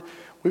God's word.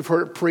 We've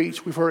heard it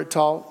preached. We've heard it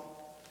taught.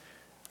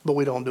 But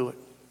we don't do it.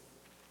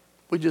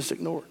 We just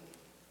ignore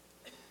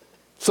it.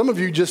 Some of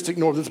you just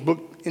ignore this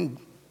book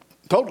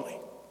totally.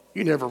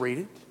 You never read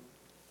it.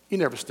 You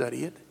never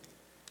study it.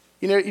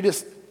 You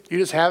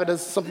just have it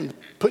as something to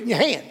put in your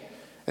hand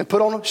and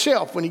put on a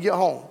shelf when you get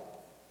home.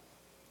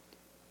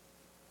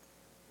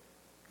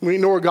 We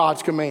ignore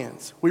God's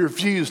commands. We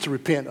refuse to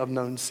repent of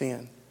known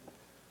sin.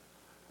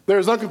 There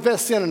is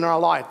unconfessed sin in our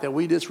life that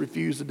we just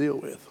refuse to deal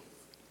with.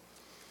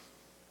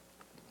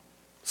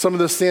 Some of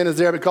this sin is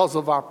there because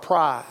of our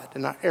pride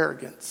and our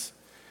arrogance,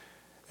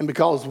 and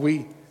because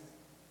we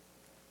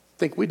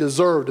think we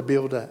deserve to be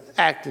able to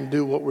act and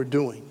do what we're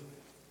doing.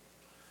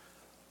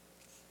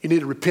 You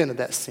need to repent of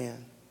that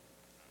sin.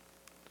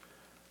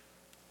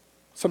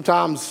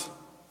 Sometimes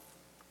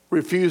we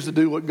refuse to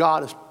do what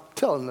God is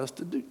telling us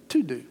to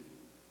do.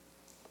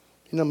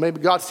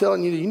 Maybe God's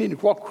telling you need to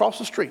walk across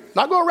the street.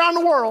 Not go around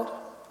the world.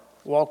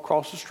 Walk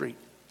across the street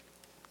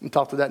and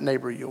talk to that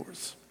neighbor of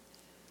yours.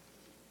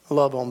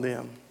 Love on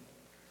them.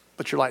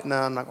 But you're like, no,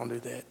 I'm not going to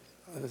do that.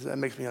 That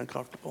makes me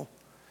uncomfortable.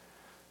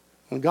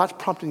 When God's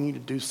prompting you to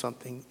do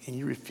something and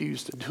you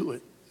refuse to do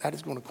it, that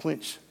is going to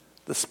quench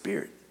the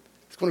Spirit.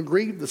 It's going to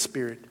grieve the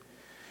Spirit.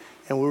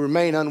 And we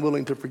remain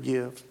unwilling to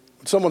forgive.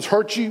 When someone's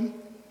hurt you,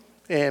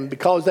 and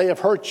because they have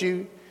hurt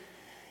you,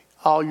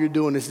 all you're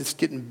doing is just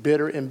getting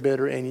bitter and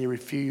bitter, and you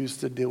refuse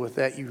to deal with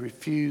that. You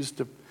refuse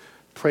to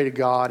pray to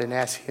God and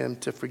ask him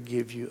to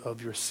forgive you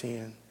of your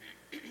sin.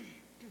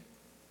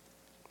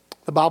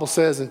 The Bible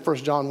says in 1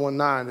 John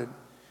 1:9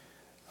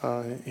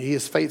 that he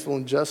is faithful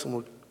and just and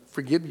will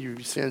forgive you your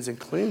sins and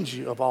cleanse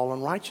you of all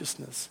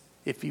unrighteousness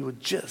if you would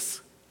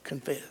just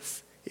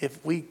confess.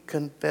 If we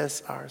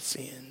confess our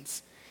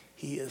sins,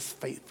 he is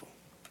faithful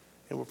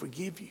and will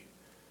forgive you.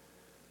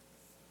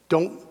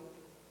 Don't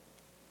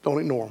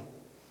ignore him.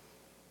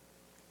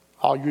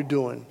 All you're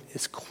doing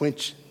is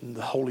quenching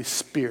the Holy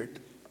Spirit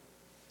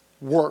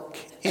work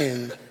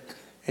in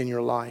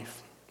your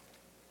life.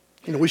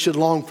 We should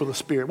long for the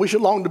Spirit. We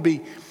should long to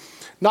be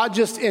not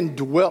just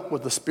indwelt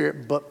with the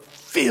Spirit, but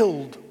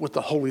filled with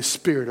the Holy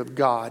Spirit of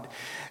God.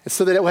 And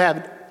so that it will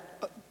have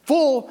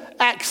full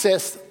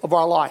access of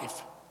our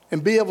life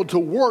and be able to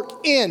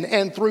work in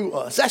and through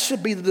us. That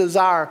should be the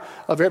desire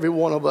of every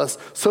one of us.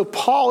 So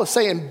Paul is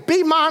saying,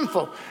 be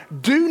mindful.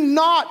 Do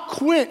not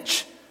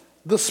quench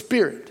the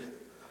Spirit.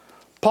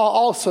 Paul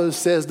also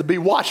says to be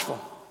watchful.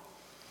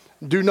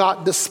 Do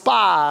not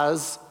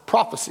despise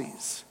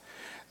prophecies.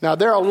 Now,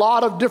 there are a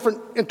lot of different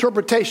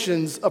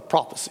interpretations of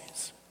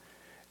prophecies.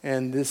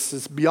 And this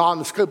is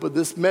beyond the scope of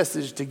this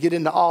message to get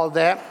into all of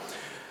that.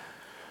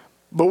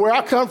 But where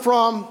I come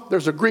from,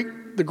 there's the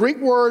Greek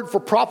word for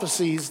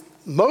prophecies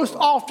most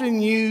often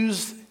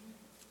used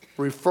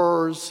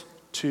refers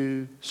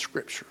to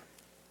Scripture.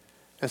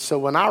 And so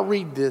when I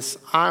read this,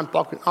 I'm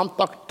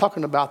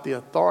talking about the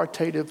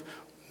authoritative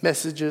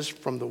messages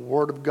from the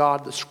Word of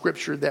God, the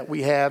Scripture that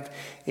we have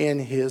in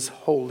His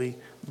Holy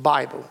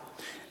Bible.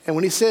 And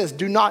when he says,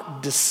 do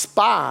not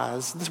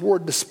despise, this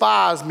word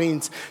despise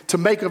means to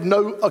make of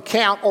no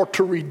account or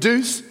to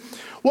reduce.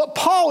 What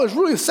Paul is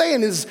really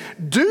saying is,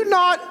 do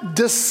not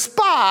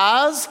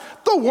despise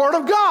the Word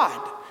of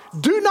God.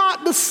 Do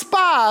not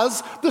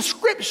despise the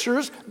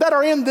Scriptures that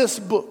are in this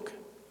book.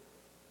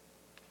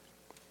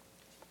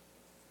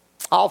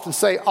 I often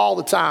say all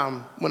the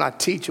time when I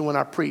teach and when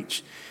I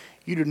preach,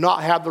 you do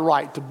not have the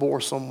right to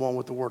bore someone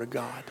with the Word of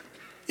God.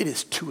 It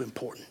is too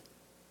important.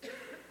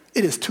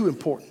 It is too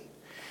important.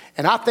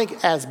 And I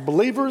think as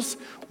believers,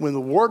 when the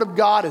Word of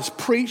God is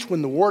preached,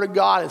 when the Word of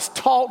God is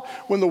taught,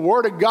 when the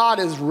Word of God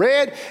is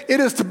read,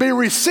 it is to be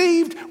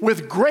received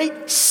with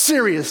great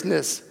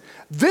seriousness.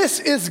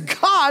 This is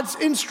God's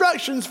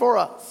instructions for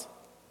us.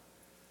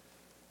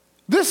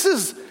 This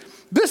is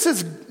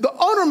the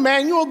owner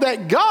manual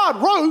that God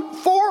wrote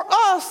for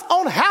us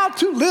on how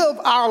to live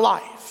our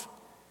life.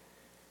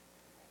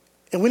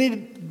 And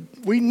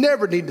we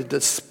never need to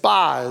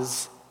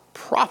despise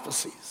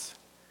prophecies.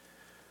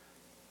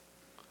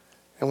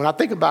 And when I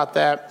think about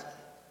that,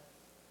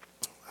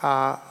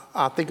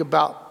 I think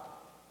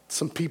about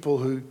some people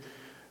who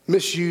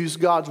misuse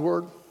God's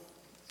word,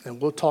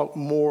 and we'll talk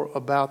more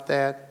about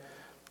that.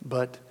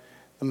 But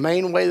the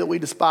main way that we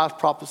despise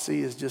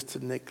prophecy is just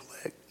to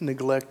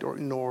neglect or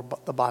ignore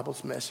the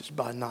Bible's message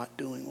by not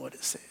doing what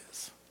it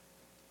says.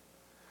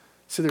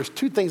 See, there's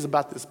two things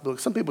about this book.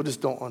 Some people just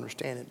don't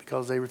understand it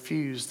because they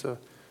refuse to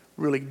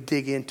really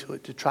dig into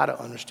it to try to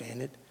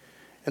understand it.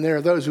 And there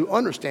are those who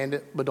understand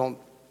it but don't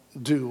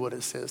do what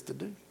it says to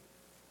do.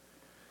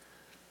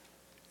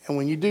 And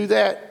when you do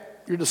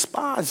that, you're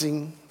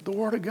despising the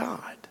Word of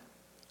God.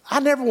 I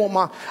never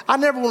want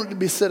it to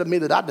be said of me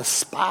that I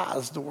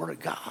despise the Word of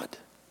God.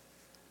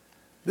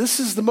 This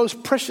is the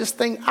most precious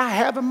thing I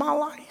have in my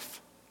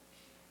life,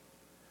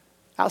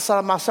 outside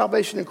of my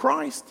salvation in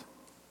Christ.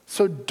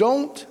 So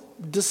don't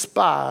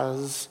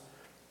despise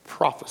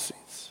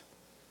prophecies.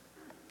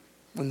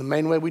 And the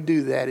main way we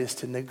do that is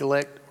to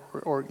neglect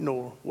or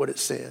ignore what it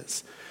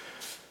says.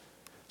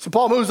 So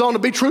Paul moves on to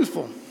be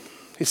truthful.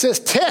 He says,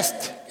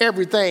 test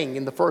everything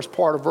in the first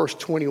part of verse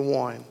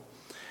 21.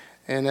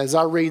 And as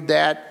I read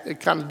that, it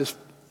kind of just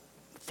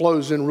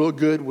flows in real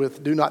good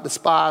with do not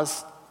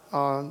despise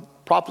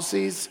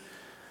prophecies,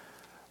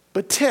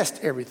 but test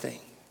everything.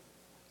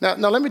 Now,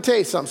 let me tell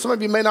you something. Some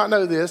of you may not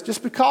know this.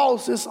 Just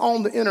because it's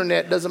on the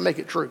internet doesn't make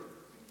it true.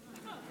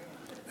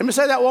 Let me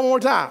say that one more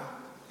time.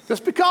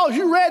 Just because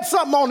you read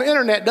something on the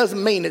internet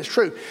doesn't mean it's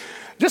true.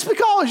 Just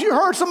because you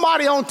heard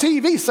somebody on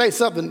TV say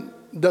something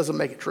doesn't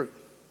make it true.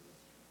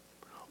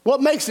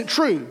 What makes it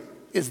true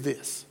is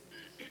this.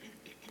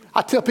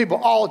 I tell people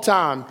all the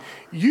time,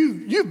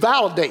 you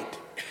validate.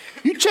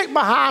 You check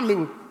behind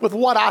me with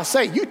what I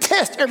say. You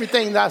test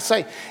everything that I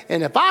say.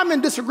 And if I'm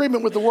in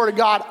disagreement with the Word of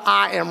God,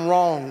 I am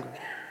wrong.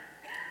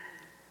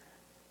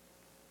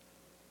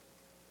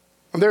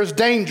 And there's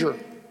danger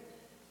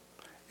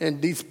in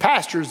these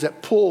pastors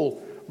that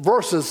pull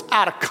verses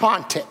out of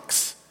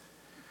context.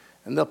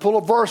 And they'll pull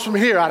a verse from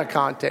here out of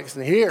context,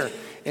 and here,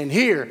 and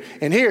here,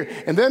 and here.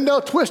 And then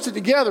they'll twist it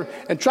together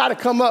and try to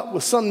come up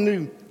with some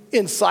new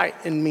insight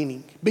and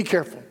meaning. Be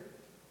careful.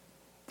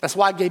 That's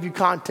why I gave you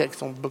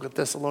context on the book of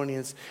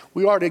Thessalonians.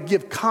 We are to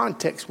give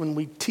context when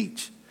we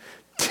teach.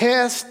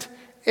 Test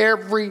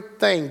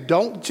everything.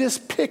 Don't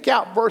just pick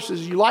out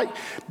verses you like,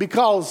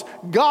 because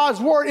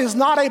God's word is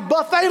not a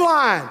buffet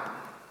line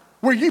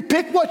where you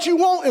pick what you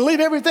want and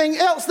leave everything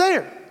else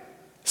there.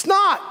 It's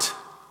not.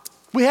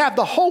 We have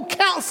the whole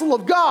counsel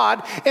of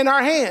God in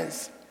our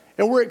hands,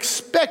 and we're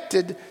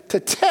expected to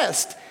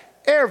test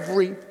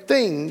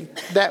everything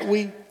that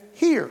we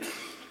hear.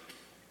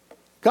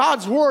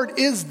 God's word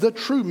is the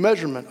true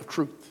measurement of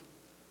truth.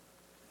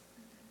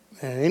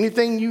 And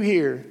anything you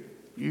hear,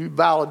 you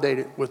validate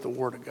it with the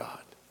word of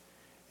God.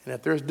 And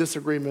if there's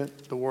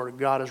disagreement, the word of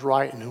God is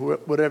right,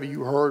 and whatever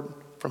you heard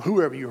from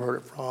whoever you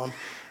heard it from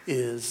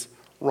is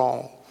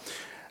wrong.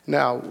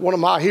 Now, one of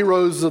my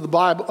heroes of the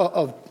Bible,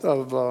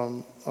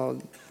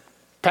 of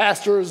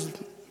pastors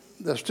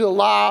that are still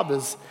alive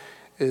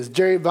is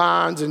Jerry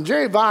Vines. And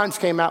Jerry Vines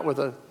came out with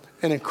an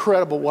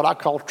incredible, what I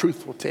call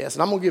truthful test.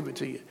 And I'm going to give it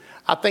to you.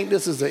 I think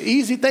this is an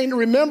easy thing to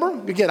remember.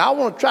 Again, I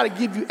want to try to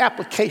give you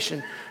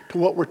application to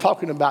what we're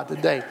talking about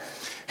today.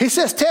 He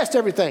says test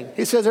everything.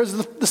 He says there's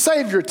the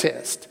Savior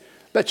test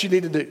that you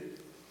need to do.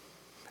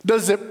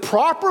 Does it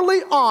properly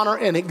honor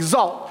and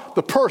exalt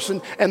the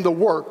person and the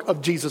work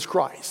of Jesus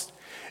Christ?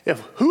 If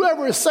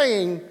whoever is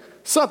saying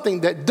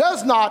something that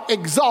does not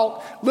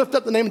exalt, lift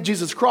up the name of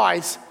Jesus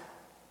Christ,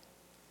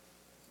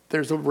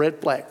 there's a red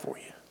flag for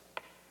you.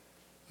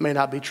 May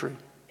not be true.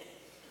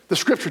 The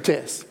scripture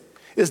test.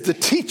 Is the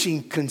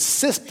teaching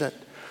consistent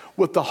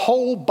with the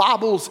whole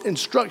Bible's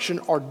instruction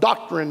or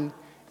doctrine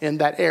in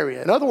that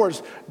area? In other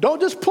words, don't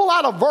just pull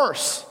out a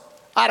verse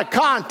out of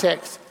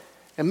context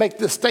and make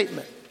this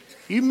statement.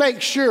 You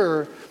make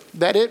sure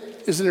that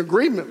it is in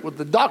agreement with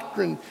the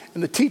doctrine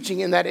and the teaching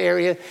in that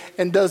area.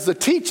 And does the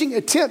teaching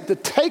attempt to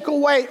take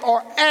away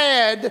or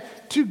add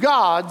to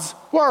God's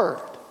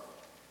word?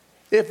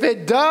 If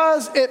it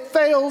does, it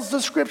fails the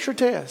scripture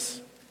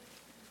test.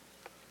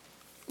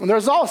 And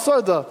there's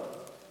also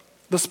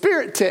the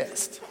spirit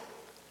test.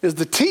 Is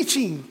the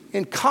teaching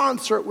in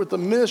concert with the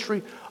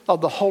ministry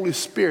of the Holy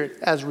Spirit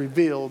as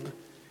revealed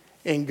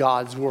in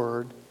God's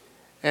word?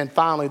 And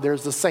finally,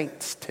 there's the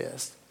saints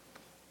test.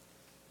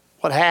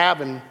 What have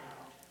and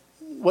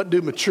what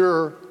do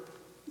mature,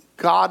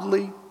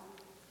 godly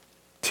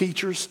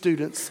teachers,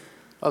 students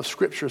of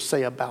Scripture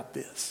say about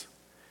this?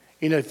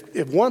 You know,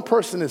 if one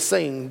person is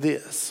saying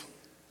this,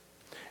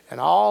 and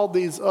all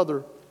these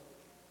other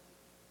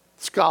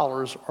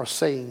scholars are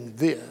saying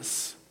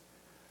this,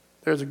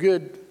 there's a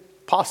good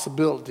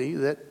possibility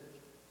that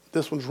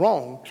this one's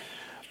wrong.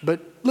 But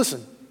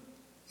listen,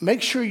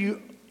 make sure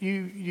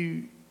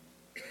you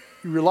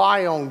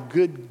rely on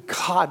good,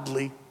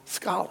 godly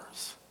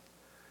scholars.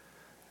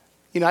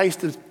 You know, I used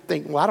to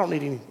think, well, I don't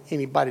need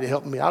anybody to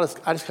help me. I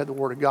just have the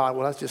Word of God.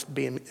 Well, that's just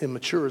being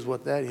immature is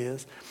what that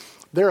is.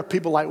 There are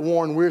people like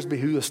Warren Wiersbe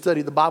who have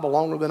studied the Bible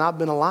longer than I've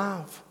been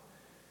alive.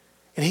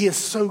 And he is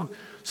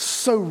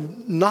so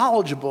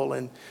knowledgeable.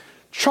 And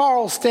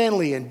Charles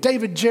Stanley and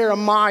David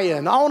Jeremiah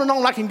and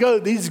on I can go.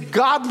 These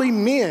godly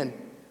men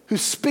who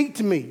speak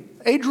to me.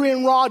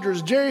 Adrian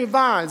Rogers, Jerry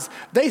Vines,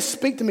 they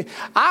speak to me.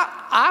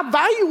 I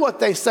value what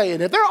they say.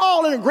 And if they're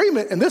all in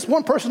agreement and this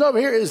one person over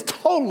here is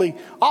totally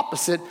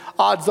opposite,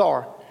 odds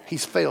are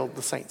he's failed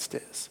the saints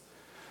test.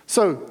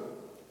 So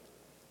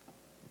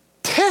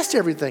test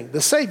everything.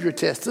 The Savior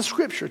test, the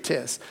Scripture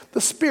test,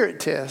 the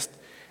Spirit test,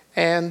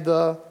 and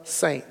the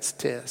saints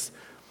test.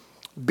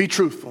 Be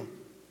truthful.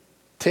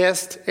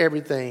 Test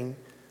everything.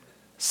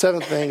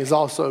 Seventh thing is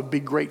also be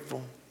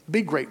grateful.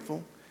 Be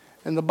grateful.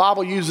 And the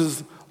Bible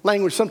uses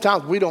language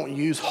sometimes we don't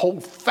use,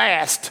 hold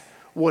fast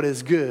what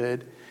is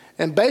good.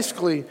 And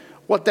basically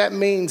what that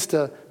means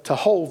to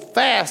hold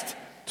fast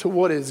to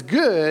what is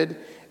good,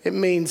 it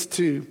means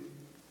to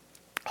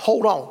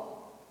hold on.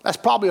 That's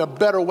probably a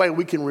better way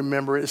we can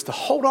remember it, is to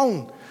hold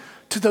on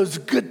to those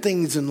good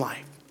things in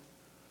life.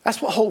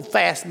 That's what hold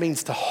fast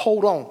means, to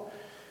hold on.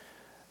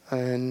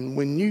 And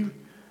when you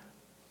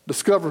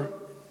discover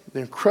the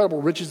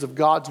incredible riches of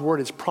God's word,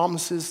 his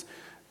promises,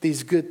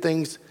 these good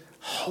things,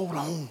 hold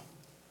on.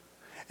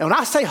 And when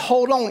I say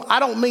hold on, I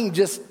don't mean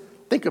just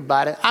think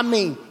about it. I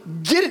mean,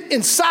 get it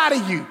inside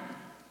of you.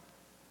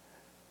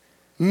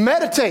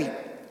 Meditate,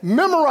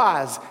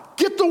 memorize,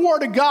 get the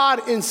word of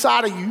God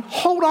inside of you.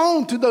 Hold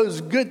on to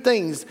those good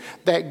things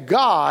that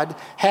God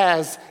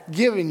has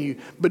given you.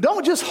 But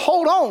don't just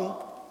hold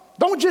on.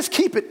 Don't just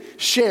keep it,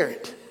 share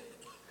it.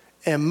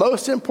 And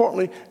most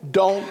importantly,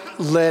 don't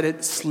let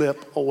it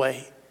slip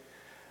away.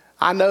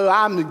 I know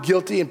I'm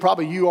guilty, and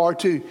probably you are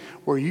too,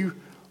 where you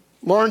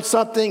learn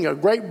something, a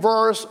great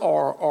verse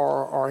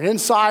or an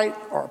insight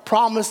or a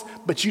promise,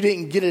 but you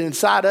didn't get it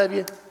inside of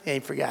you and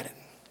you forgot it.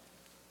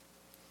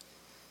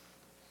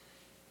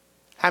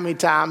 How many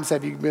times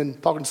have you been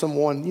talking to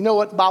someone, you know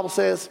what the Bible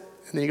says?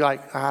 And then you're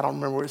like, I don't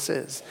remember what it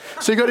says.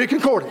 So you go to your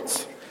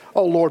concordance.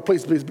 Oh, Lord,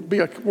 please be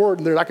a word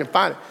in there that I can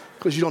find it,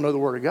 because you don't know the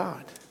word of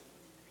God.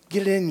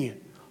 Get it in you.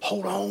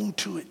 Hold on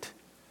to it.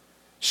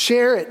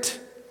 Share it.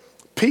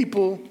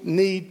 People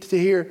need to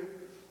hear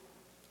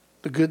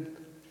the good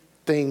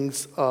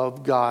things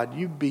of God.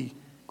 You be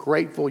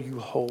grateful, you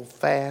hold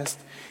fast,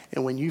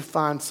 and when you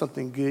find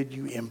something good,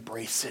 you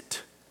embrace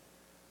it.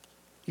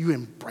 You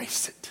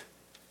embrace it.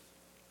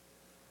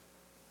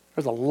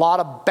 There's a lot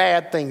of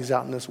bad things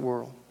out in this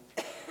world,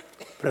 but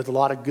there's a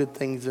lot of good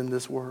things in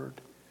this word.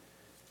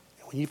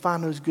 And when you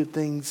find those good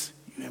things,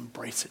 you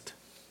embrace it.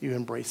 You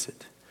embrace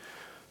it.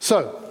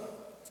 So,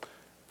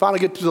 finally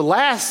get to the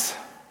last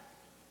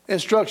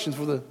instructions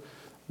for the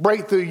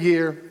breakthrough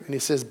year, and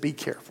it says, be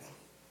careful.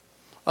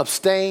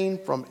 Abstain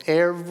from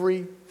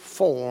every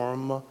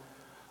form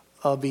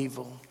of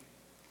evil.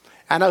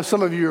 I know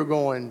some of you are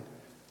going,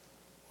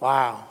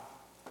 wow,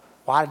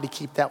 why did he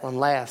keep that one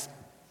last?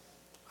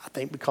 I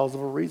think because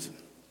of a reason.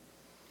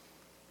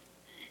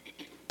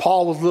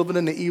 Paul was living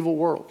in the evil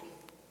world.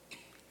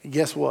 And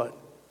guess what?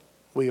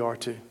 We are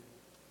too.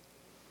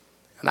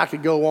 And I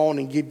could go on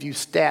and give you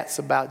stats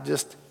about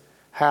just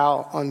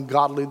how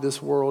ungodly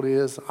this world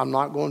is. I'm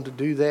not going to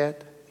do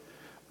that.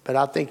 But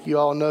I think you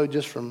all know,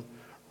 just from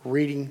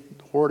reading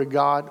the Word of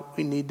God,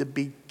 we need to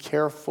be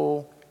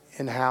careful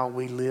in how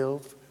we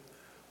live,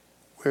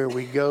 where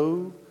we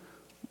go,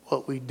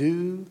 what we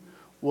do,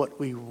 what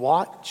we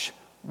watch,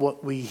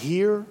 what we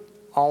hear,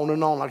 on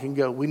and on I can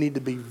go. We need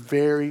to be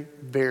very,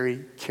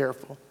 very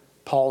careful.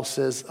 Paul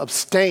says,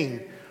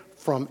 abstain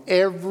from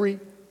every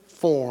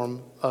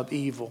form of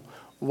evil.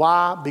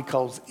 Why?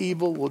 Because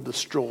evil will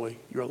destroy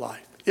your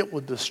life. It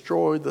will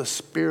destroy the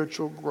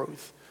spiritual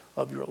growth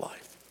of your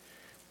life.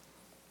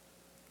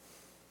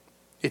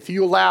 If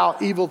you allow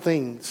evil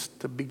things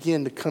to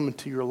begin to come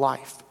into your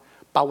life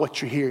by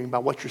what you're hearing, by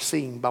what you're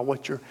seeing, by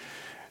what you're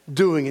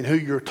doing and who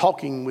you're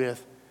talking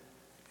with,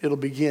 it'll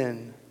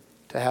begin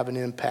to have an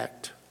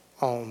impact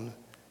on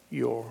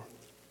your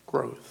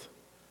growth,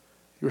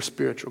 your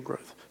spiritual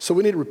growth. So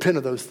we need to repent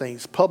of those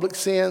things. Public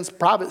sins,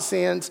 private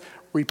sins,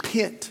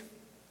 repent.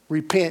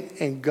 Repent,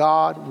 and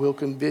God will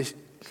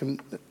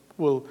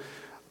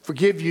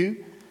forgive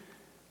you.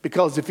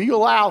 Because if you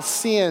allow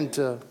sin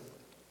to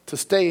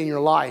stay in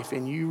your life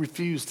and you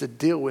refuse to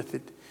deal with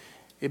it,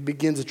 it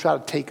begins to try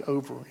to take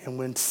over. And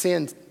when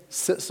sin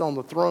sits on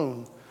the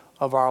throne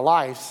of our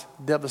lives,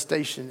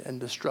 devastation and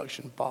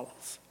destruction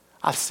follows.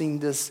 I've seen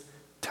this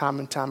time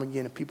and time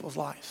again in people's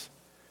lives.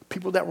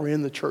 People that were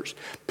in the church,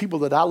 people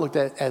that I looked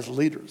at as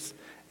leaders,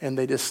 and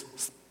they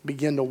just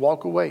begin to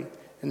walk away,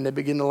 and they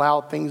begin to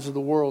allow things of the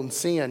world and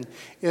sin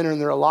enter in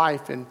their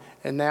life, and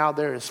now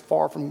they're as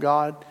far from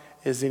God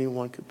as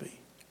anyone could be.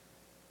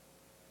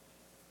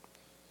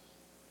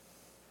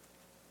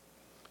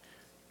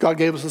 God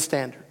gave us a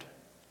standard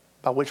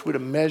by which we're to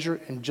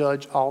measure and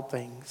judge all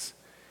things.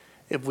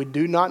 If we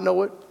do not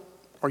know it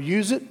or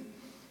use it,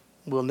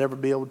 we'll never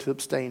be able to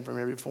abstain from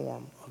every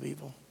form of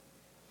evil.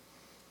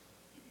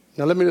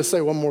 Now let me just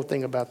say one more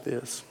thing about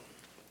this.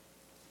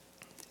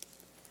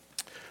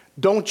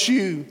 Don't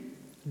you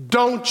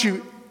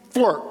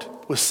flirt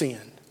with sin.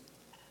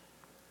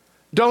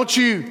 Don't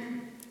you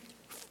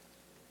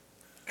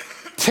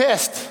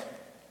test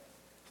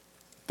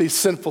these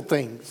sinful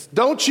things.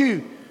 Don't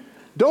you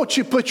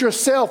put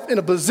yourself in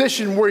a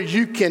position where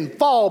you can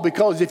fall,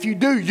 because if you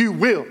do, you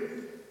will.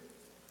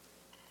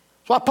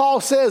 That's why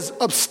Paul says,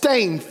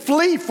 abstain,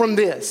 flee from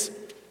this.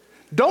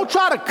 Don't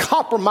try to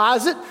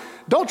compromise it.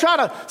 Don't try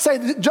to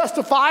say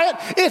justify it.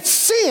 It's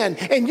sin,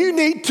 and you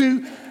need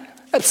to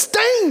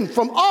abstain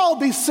from all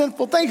these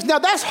sinful things. Now,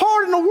 that's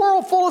hard in a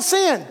world full of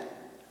sin.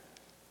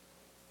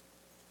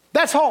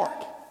 That's hard.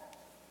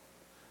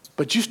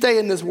 But you stay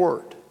in this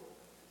word.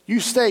 You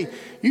stay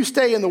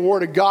in the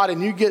word of God,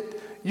 and you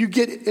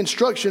get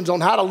instructions on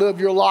how to live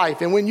your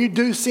life. And when you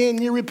do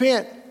sin, you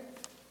repent.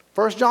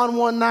 1 John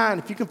 1:9,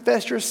 if you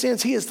confess your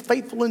sins, he is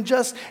faithful and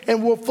just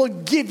and will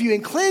forgive you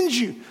and cleanse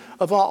you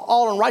of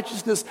all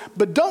unrighteousness.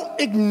 But don't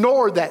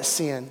ignore that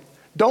sin.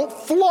 Don't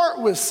flirt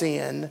with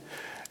sin.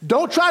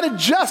 Don't try to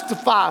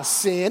justify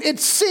sin.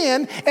 It's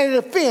sin, and it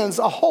offends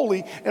a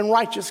holy and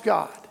righteous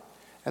God.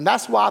 And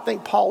that's why I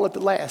think Paul at the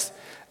last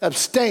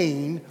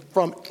abstain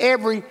from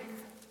every,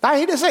 now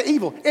he didn't say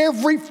evil,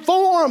 every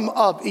form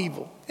of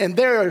evil. And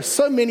there are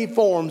so many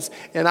forms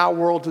in our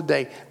world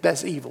today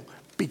that's evil.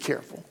 Be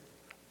careful.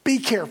 Be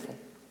careful.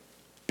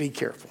 Be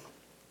careful.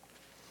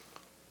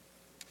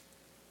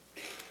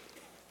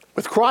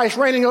 With Christ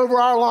reigning over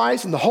our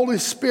lives and the Holy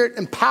Spirit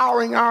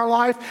empowering our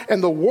life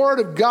and the Word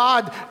of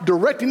God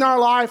directing our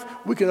life,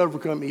 we can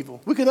overcome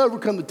evil. We can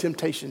overcome the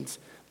temptations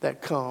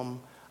that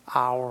come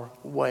our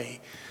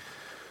way.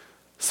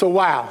 So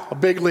wow, a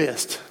big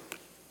list.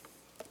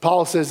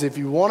 Paul says if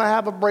you want to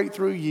have a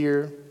breakthrough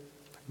year,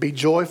 be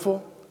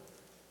joyful,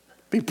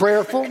 be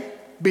prayerful,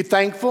 be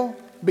thankful,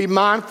 be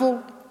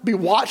mindful, be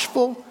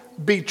watchful,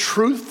 be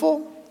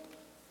truthful,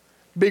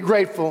 be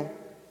grateful,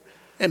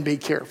 and be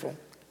careful.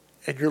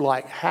 And you're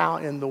like, how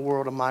in the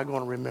world am I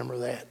going to remember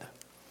that?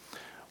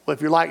 Well,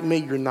 if you're like me,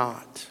 you're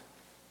not.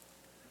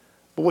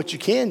 But what you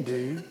can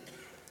do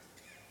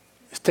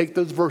is take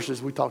those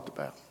verses we talked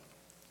about.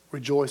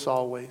 Rejoice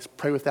always,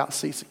 pray without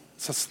ceasing.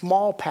 It's a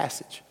small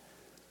passage.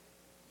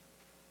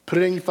 Put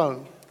it in your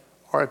phone.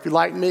 Or if you're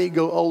like me,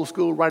 go old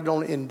school, write it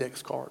on an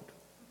index card.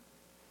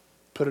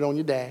 Put it on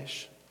your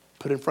dash.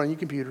 Put it in front of your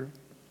computer.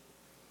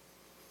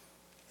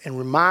 And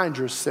remind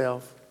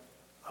yourself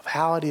of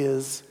how it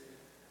is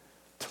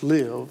to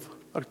live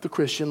the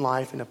Christian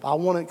life. And if I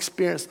want to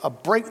experience a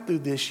breakthrough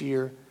this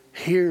year,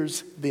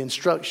 here's the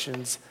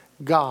instructions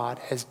God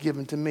has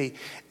given to me.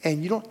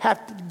 And you don't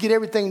have to get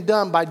everything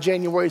done by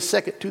January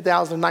 2nd,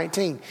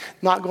 2019.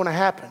 Not going to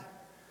happen.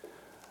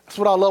 That's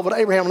what I love what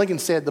Abraham Lincoln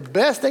said. The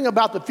best thing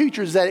about the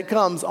future is that it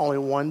comes only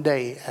one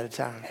day at a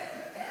time.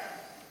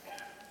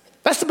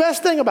 That's the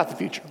best thing about the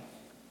future.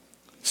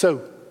 So,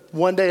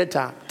 one day at a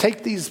time.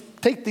 Take these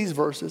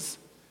verses,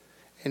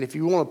 and if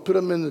you want to put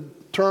them in the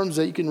terms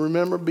that you can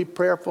remember, be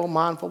prayerful,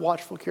 mindful,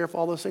 watchful, careful,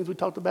 all those things we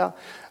talked about,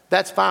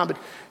 that's fine. But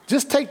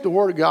just take the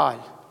Word of God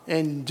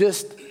and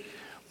just,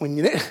 when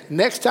you,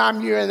 next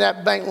time you're in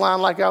that bank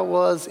line like I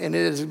was, and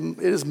it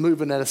is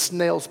moving at a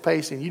snail's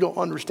pace, and you don't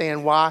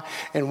understand why,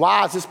 and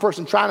why is this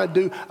person trying to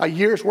do a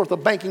year's worth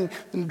of banking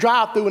and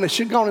drive through, and they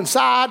should have gone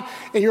inside,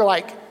 and you're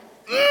like,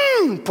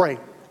 pray,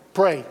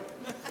 pray,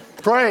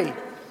 pray,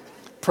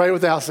 pray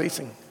without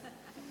ceasing.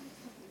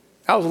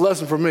 That was a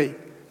lesson for me,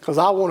 because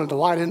I wanted to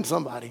light in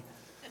somebody.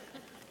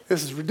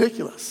 This is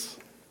ridiculous.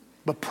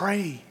 But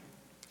pray.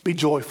 Be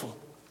joyful.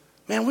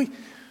 Man,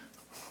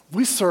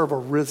 we serve a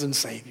risen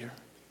Savior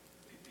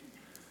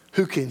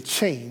who can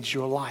change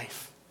your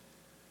life,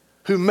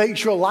 who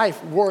makes your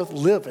life worth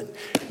living.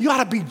 You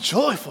ought to be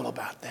joyful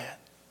about that.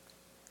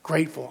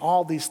 Grateful,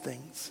 all these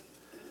things.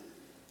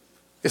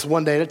 It's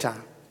one day at a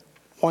time.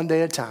 One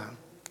day at a time.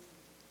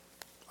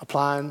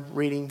 Applying,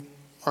 reading,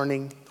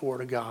 learning the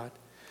Word of God.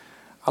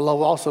 I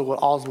love also what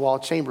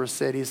Oswald Chambers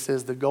said. He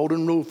says, the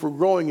golden rule for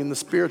growing in the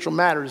spiritual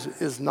matters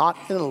is not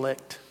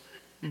intellect,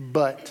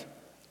 but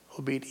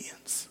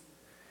obedience.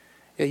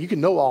 Yeah, you can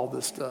know all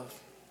this stuff.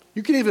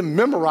 You can even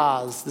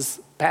memorize this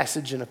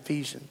passage in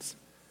Ephesians.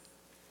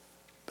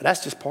 But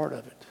that's just part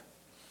of it.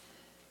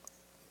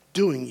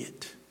 Doing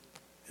it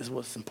is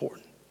what's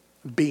important.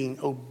 Being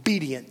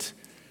obedient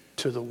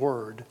to the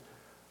Word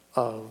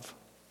of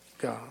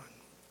God.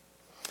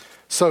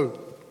 So,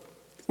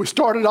 we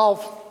started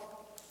off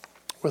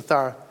with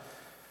our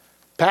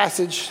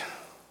passage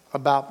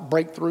about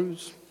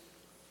breakthroughs.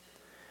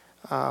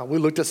 We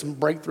looked at some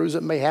breakthroughs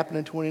that may happen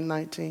in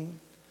 2019.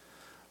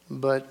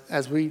 But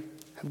as we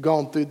have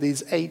gone through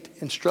these 8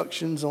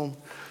 instructions on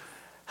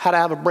how to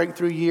have a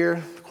breakthrough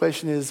year, the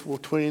question is, will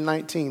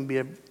 2019 be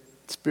a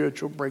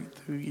spiritual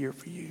breakthrough year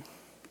for you?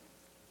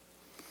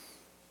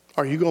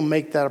 Are you going to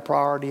make that a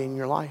priority in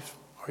your life?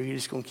 Or are you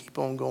just going to keep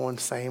on going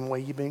the same way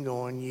you've been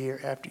going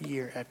year after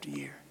year after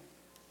year?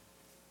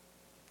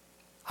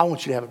 I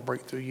want you to have a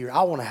breakthrough year.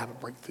 I want to have a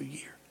breakthrough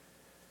year.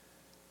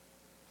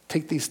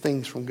 Take these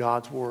things from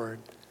God's Word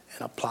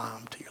and apply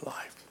them to your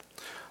life.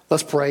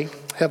 Let's pray.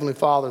 Heavenly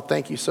Father,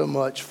 thank you so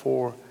much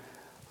for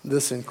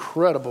this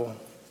incredible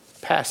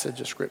passage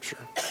of Scripture.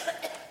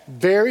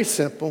 Very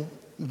simple,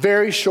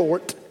 very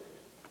short,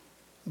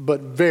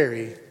 but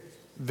very,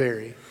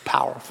 very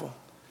powerful.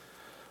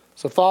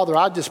 So, Father,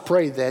 I just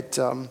pray that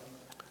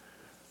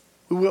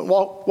we wouldn't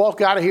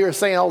walk out of here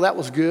saying, oh, that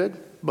was good,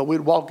 but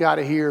we'd walk out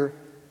of here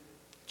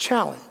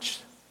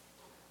challenged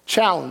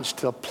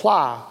to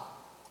apply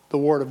the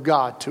Word of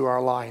God to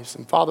our lives.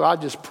 And Father, I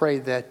just pray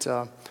that,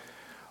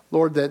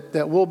 Lord,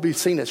 that we'll be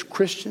seen as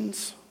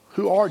Christians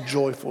who are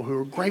joyful, who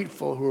are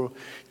grateful, who are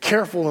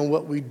careful in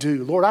what we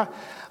do. Lord,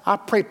 I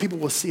pray people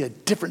will see a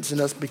difference in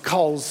us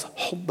because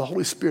the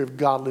Holy Spirit of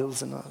God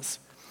lives in us.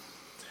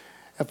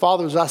 And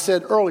Father, as I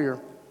said earlier,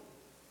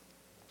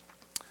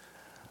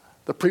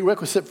 the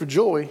prerequisite for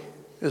joy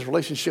is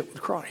relationship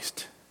with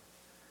Christ.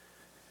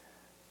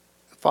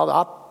 Father,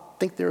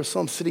 think there are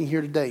some sitting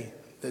here today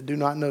that do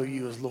not know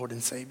you as Lord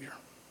and Savior.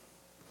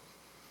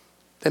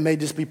 They may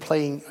just be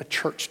playing a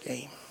church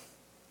game.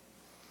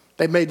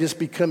 They may just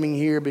be coming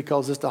here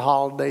because it's the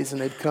holidays and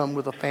they've come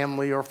with a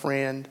family or a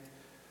friend.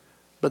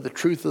 But the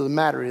truth of the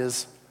matter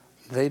is,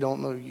 they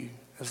don't know you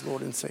as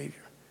Lord and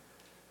Savior.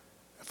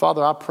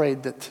 Father, I pray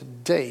that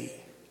today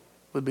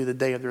would be the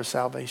day of their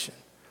salvation.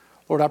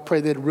 Lord, I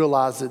pray they'd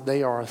realize that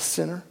they are a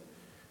sinner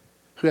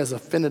who has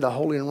offended a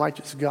holy and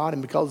righteous God,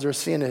 and because their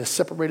sin has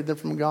separated them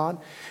from God,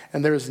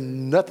 and there is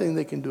nothing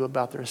they can do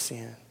about their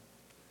sin.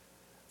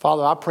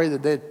 Father, I pray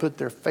that they'd put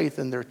their faith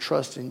and their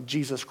trust in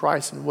Jesus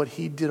Christ and what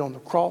he did on the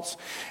cross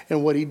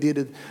and what he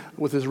did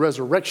with his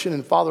resurrection.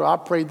 And Father, I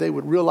pray they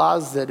would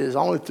realize that it is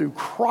only through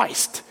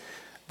Christ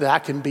that I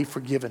can be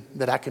forgiven,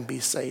 that I can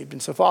be saved.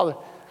 And so, Father,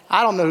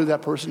 I don't know who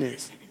that person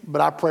is, but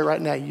I pray right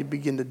now you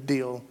begin to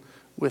deal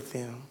with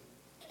them.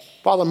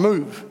 Father,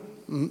 move.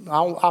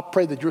 I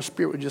pray that your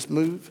spirit would just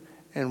move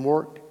and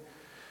work.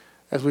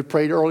 As we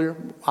prayed earlier,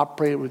 I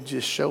pray it would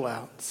just show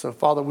out. So,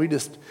 Father, we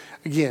just,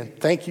 again,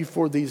 thank you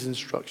for these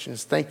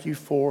instructions. Thank you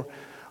for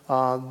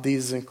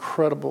these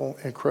incredible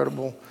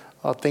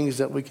things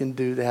that we can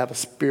do to have a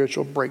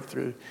spiritual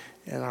breakthrough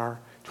in our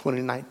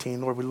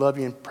 2019. Lord, we love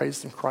you and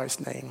praise in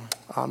Christ's name.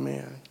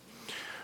 Amen.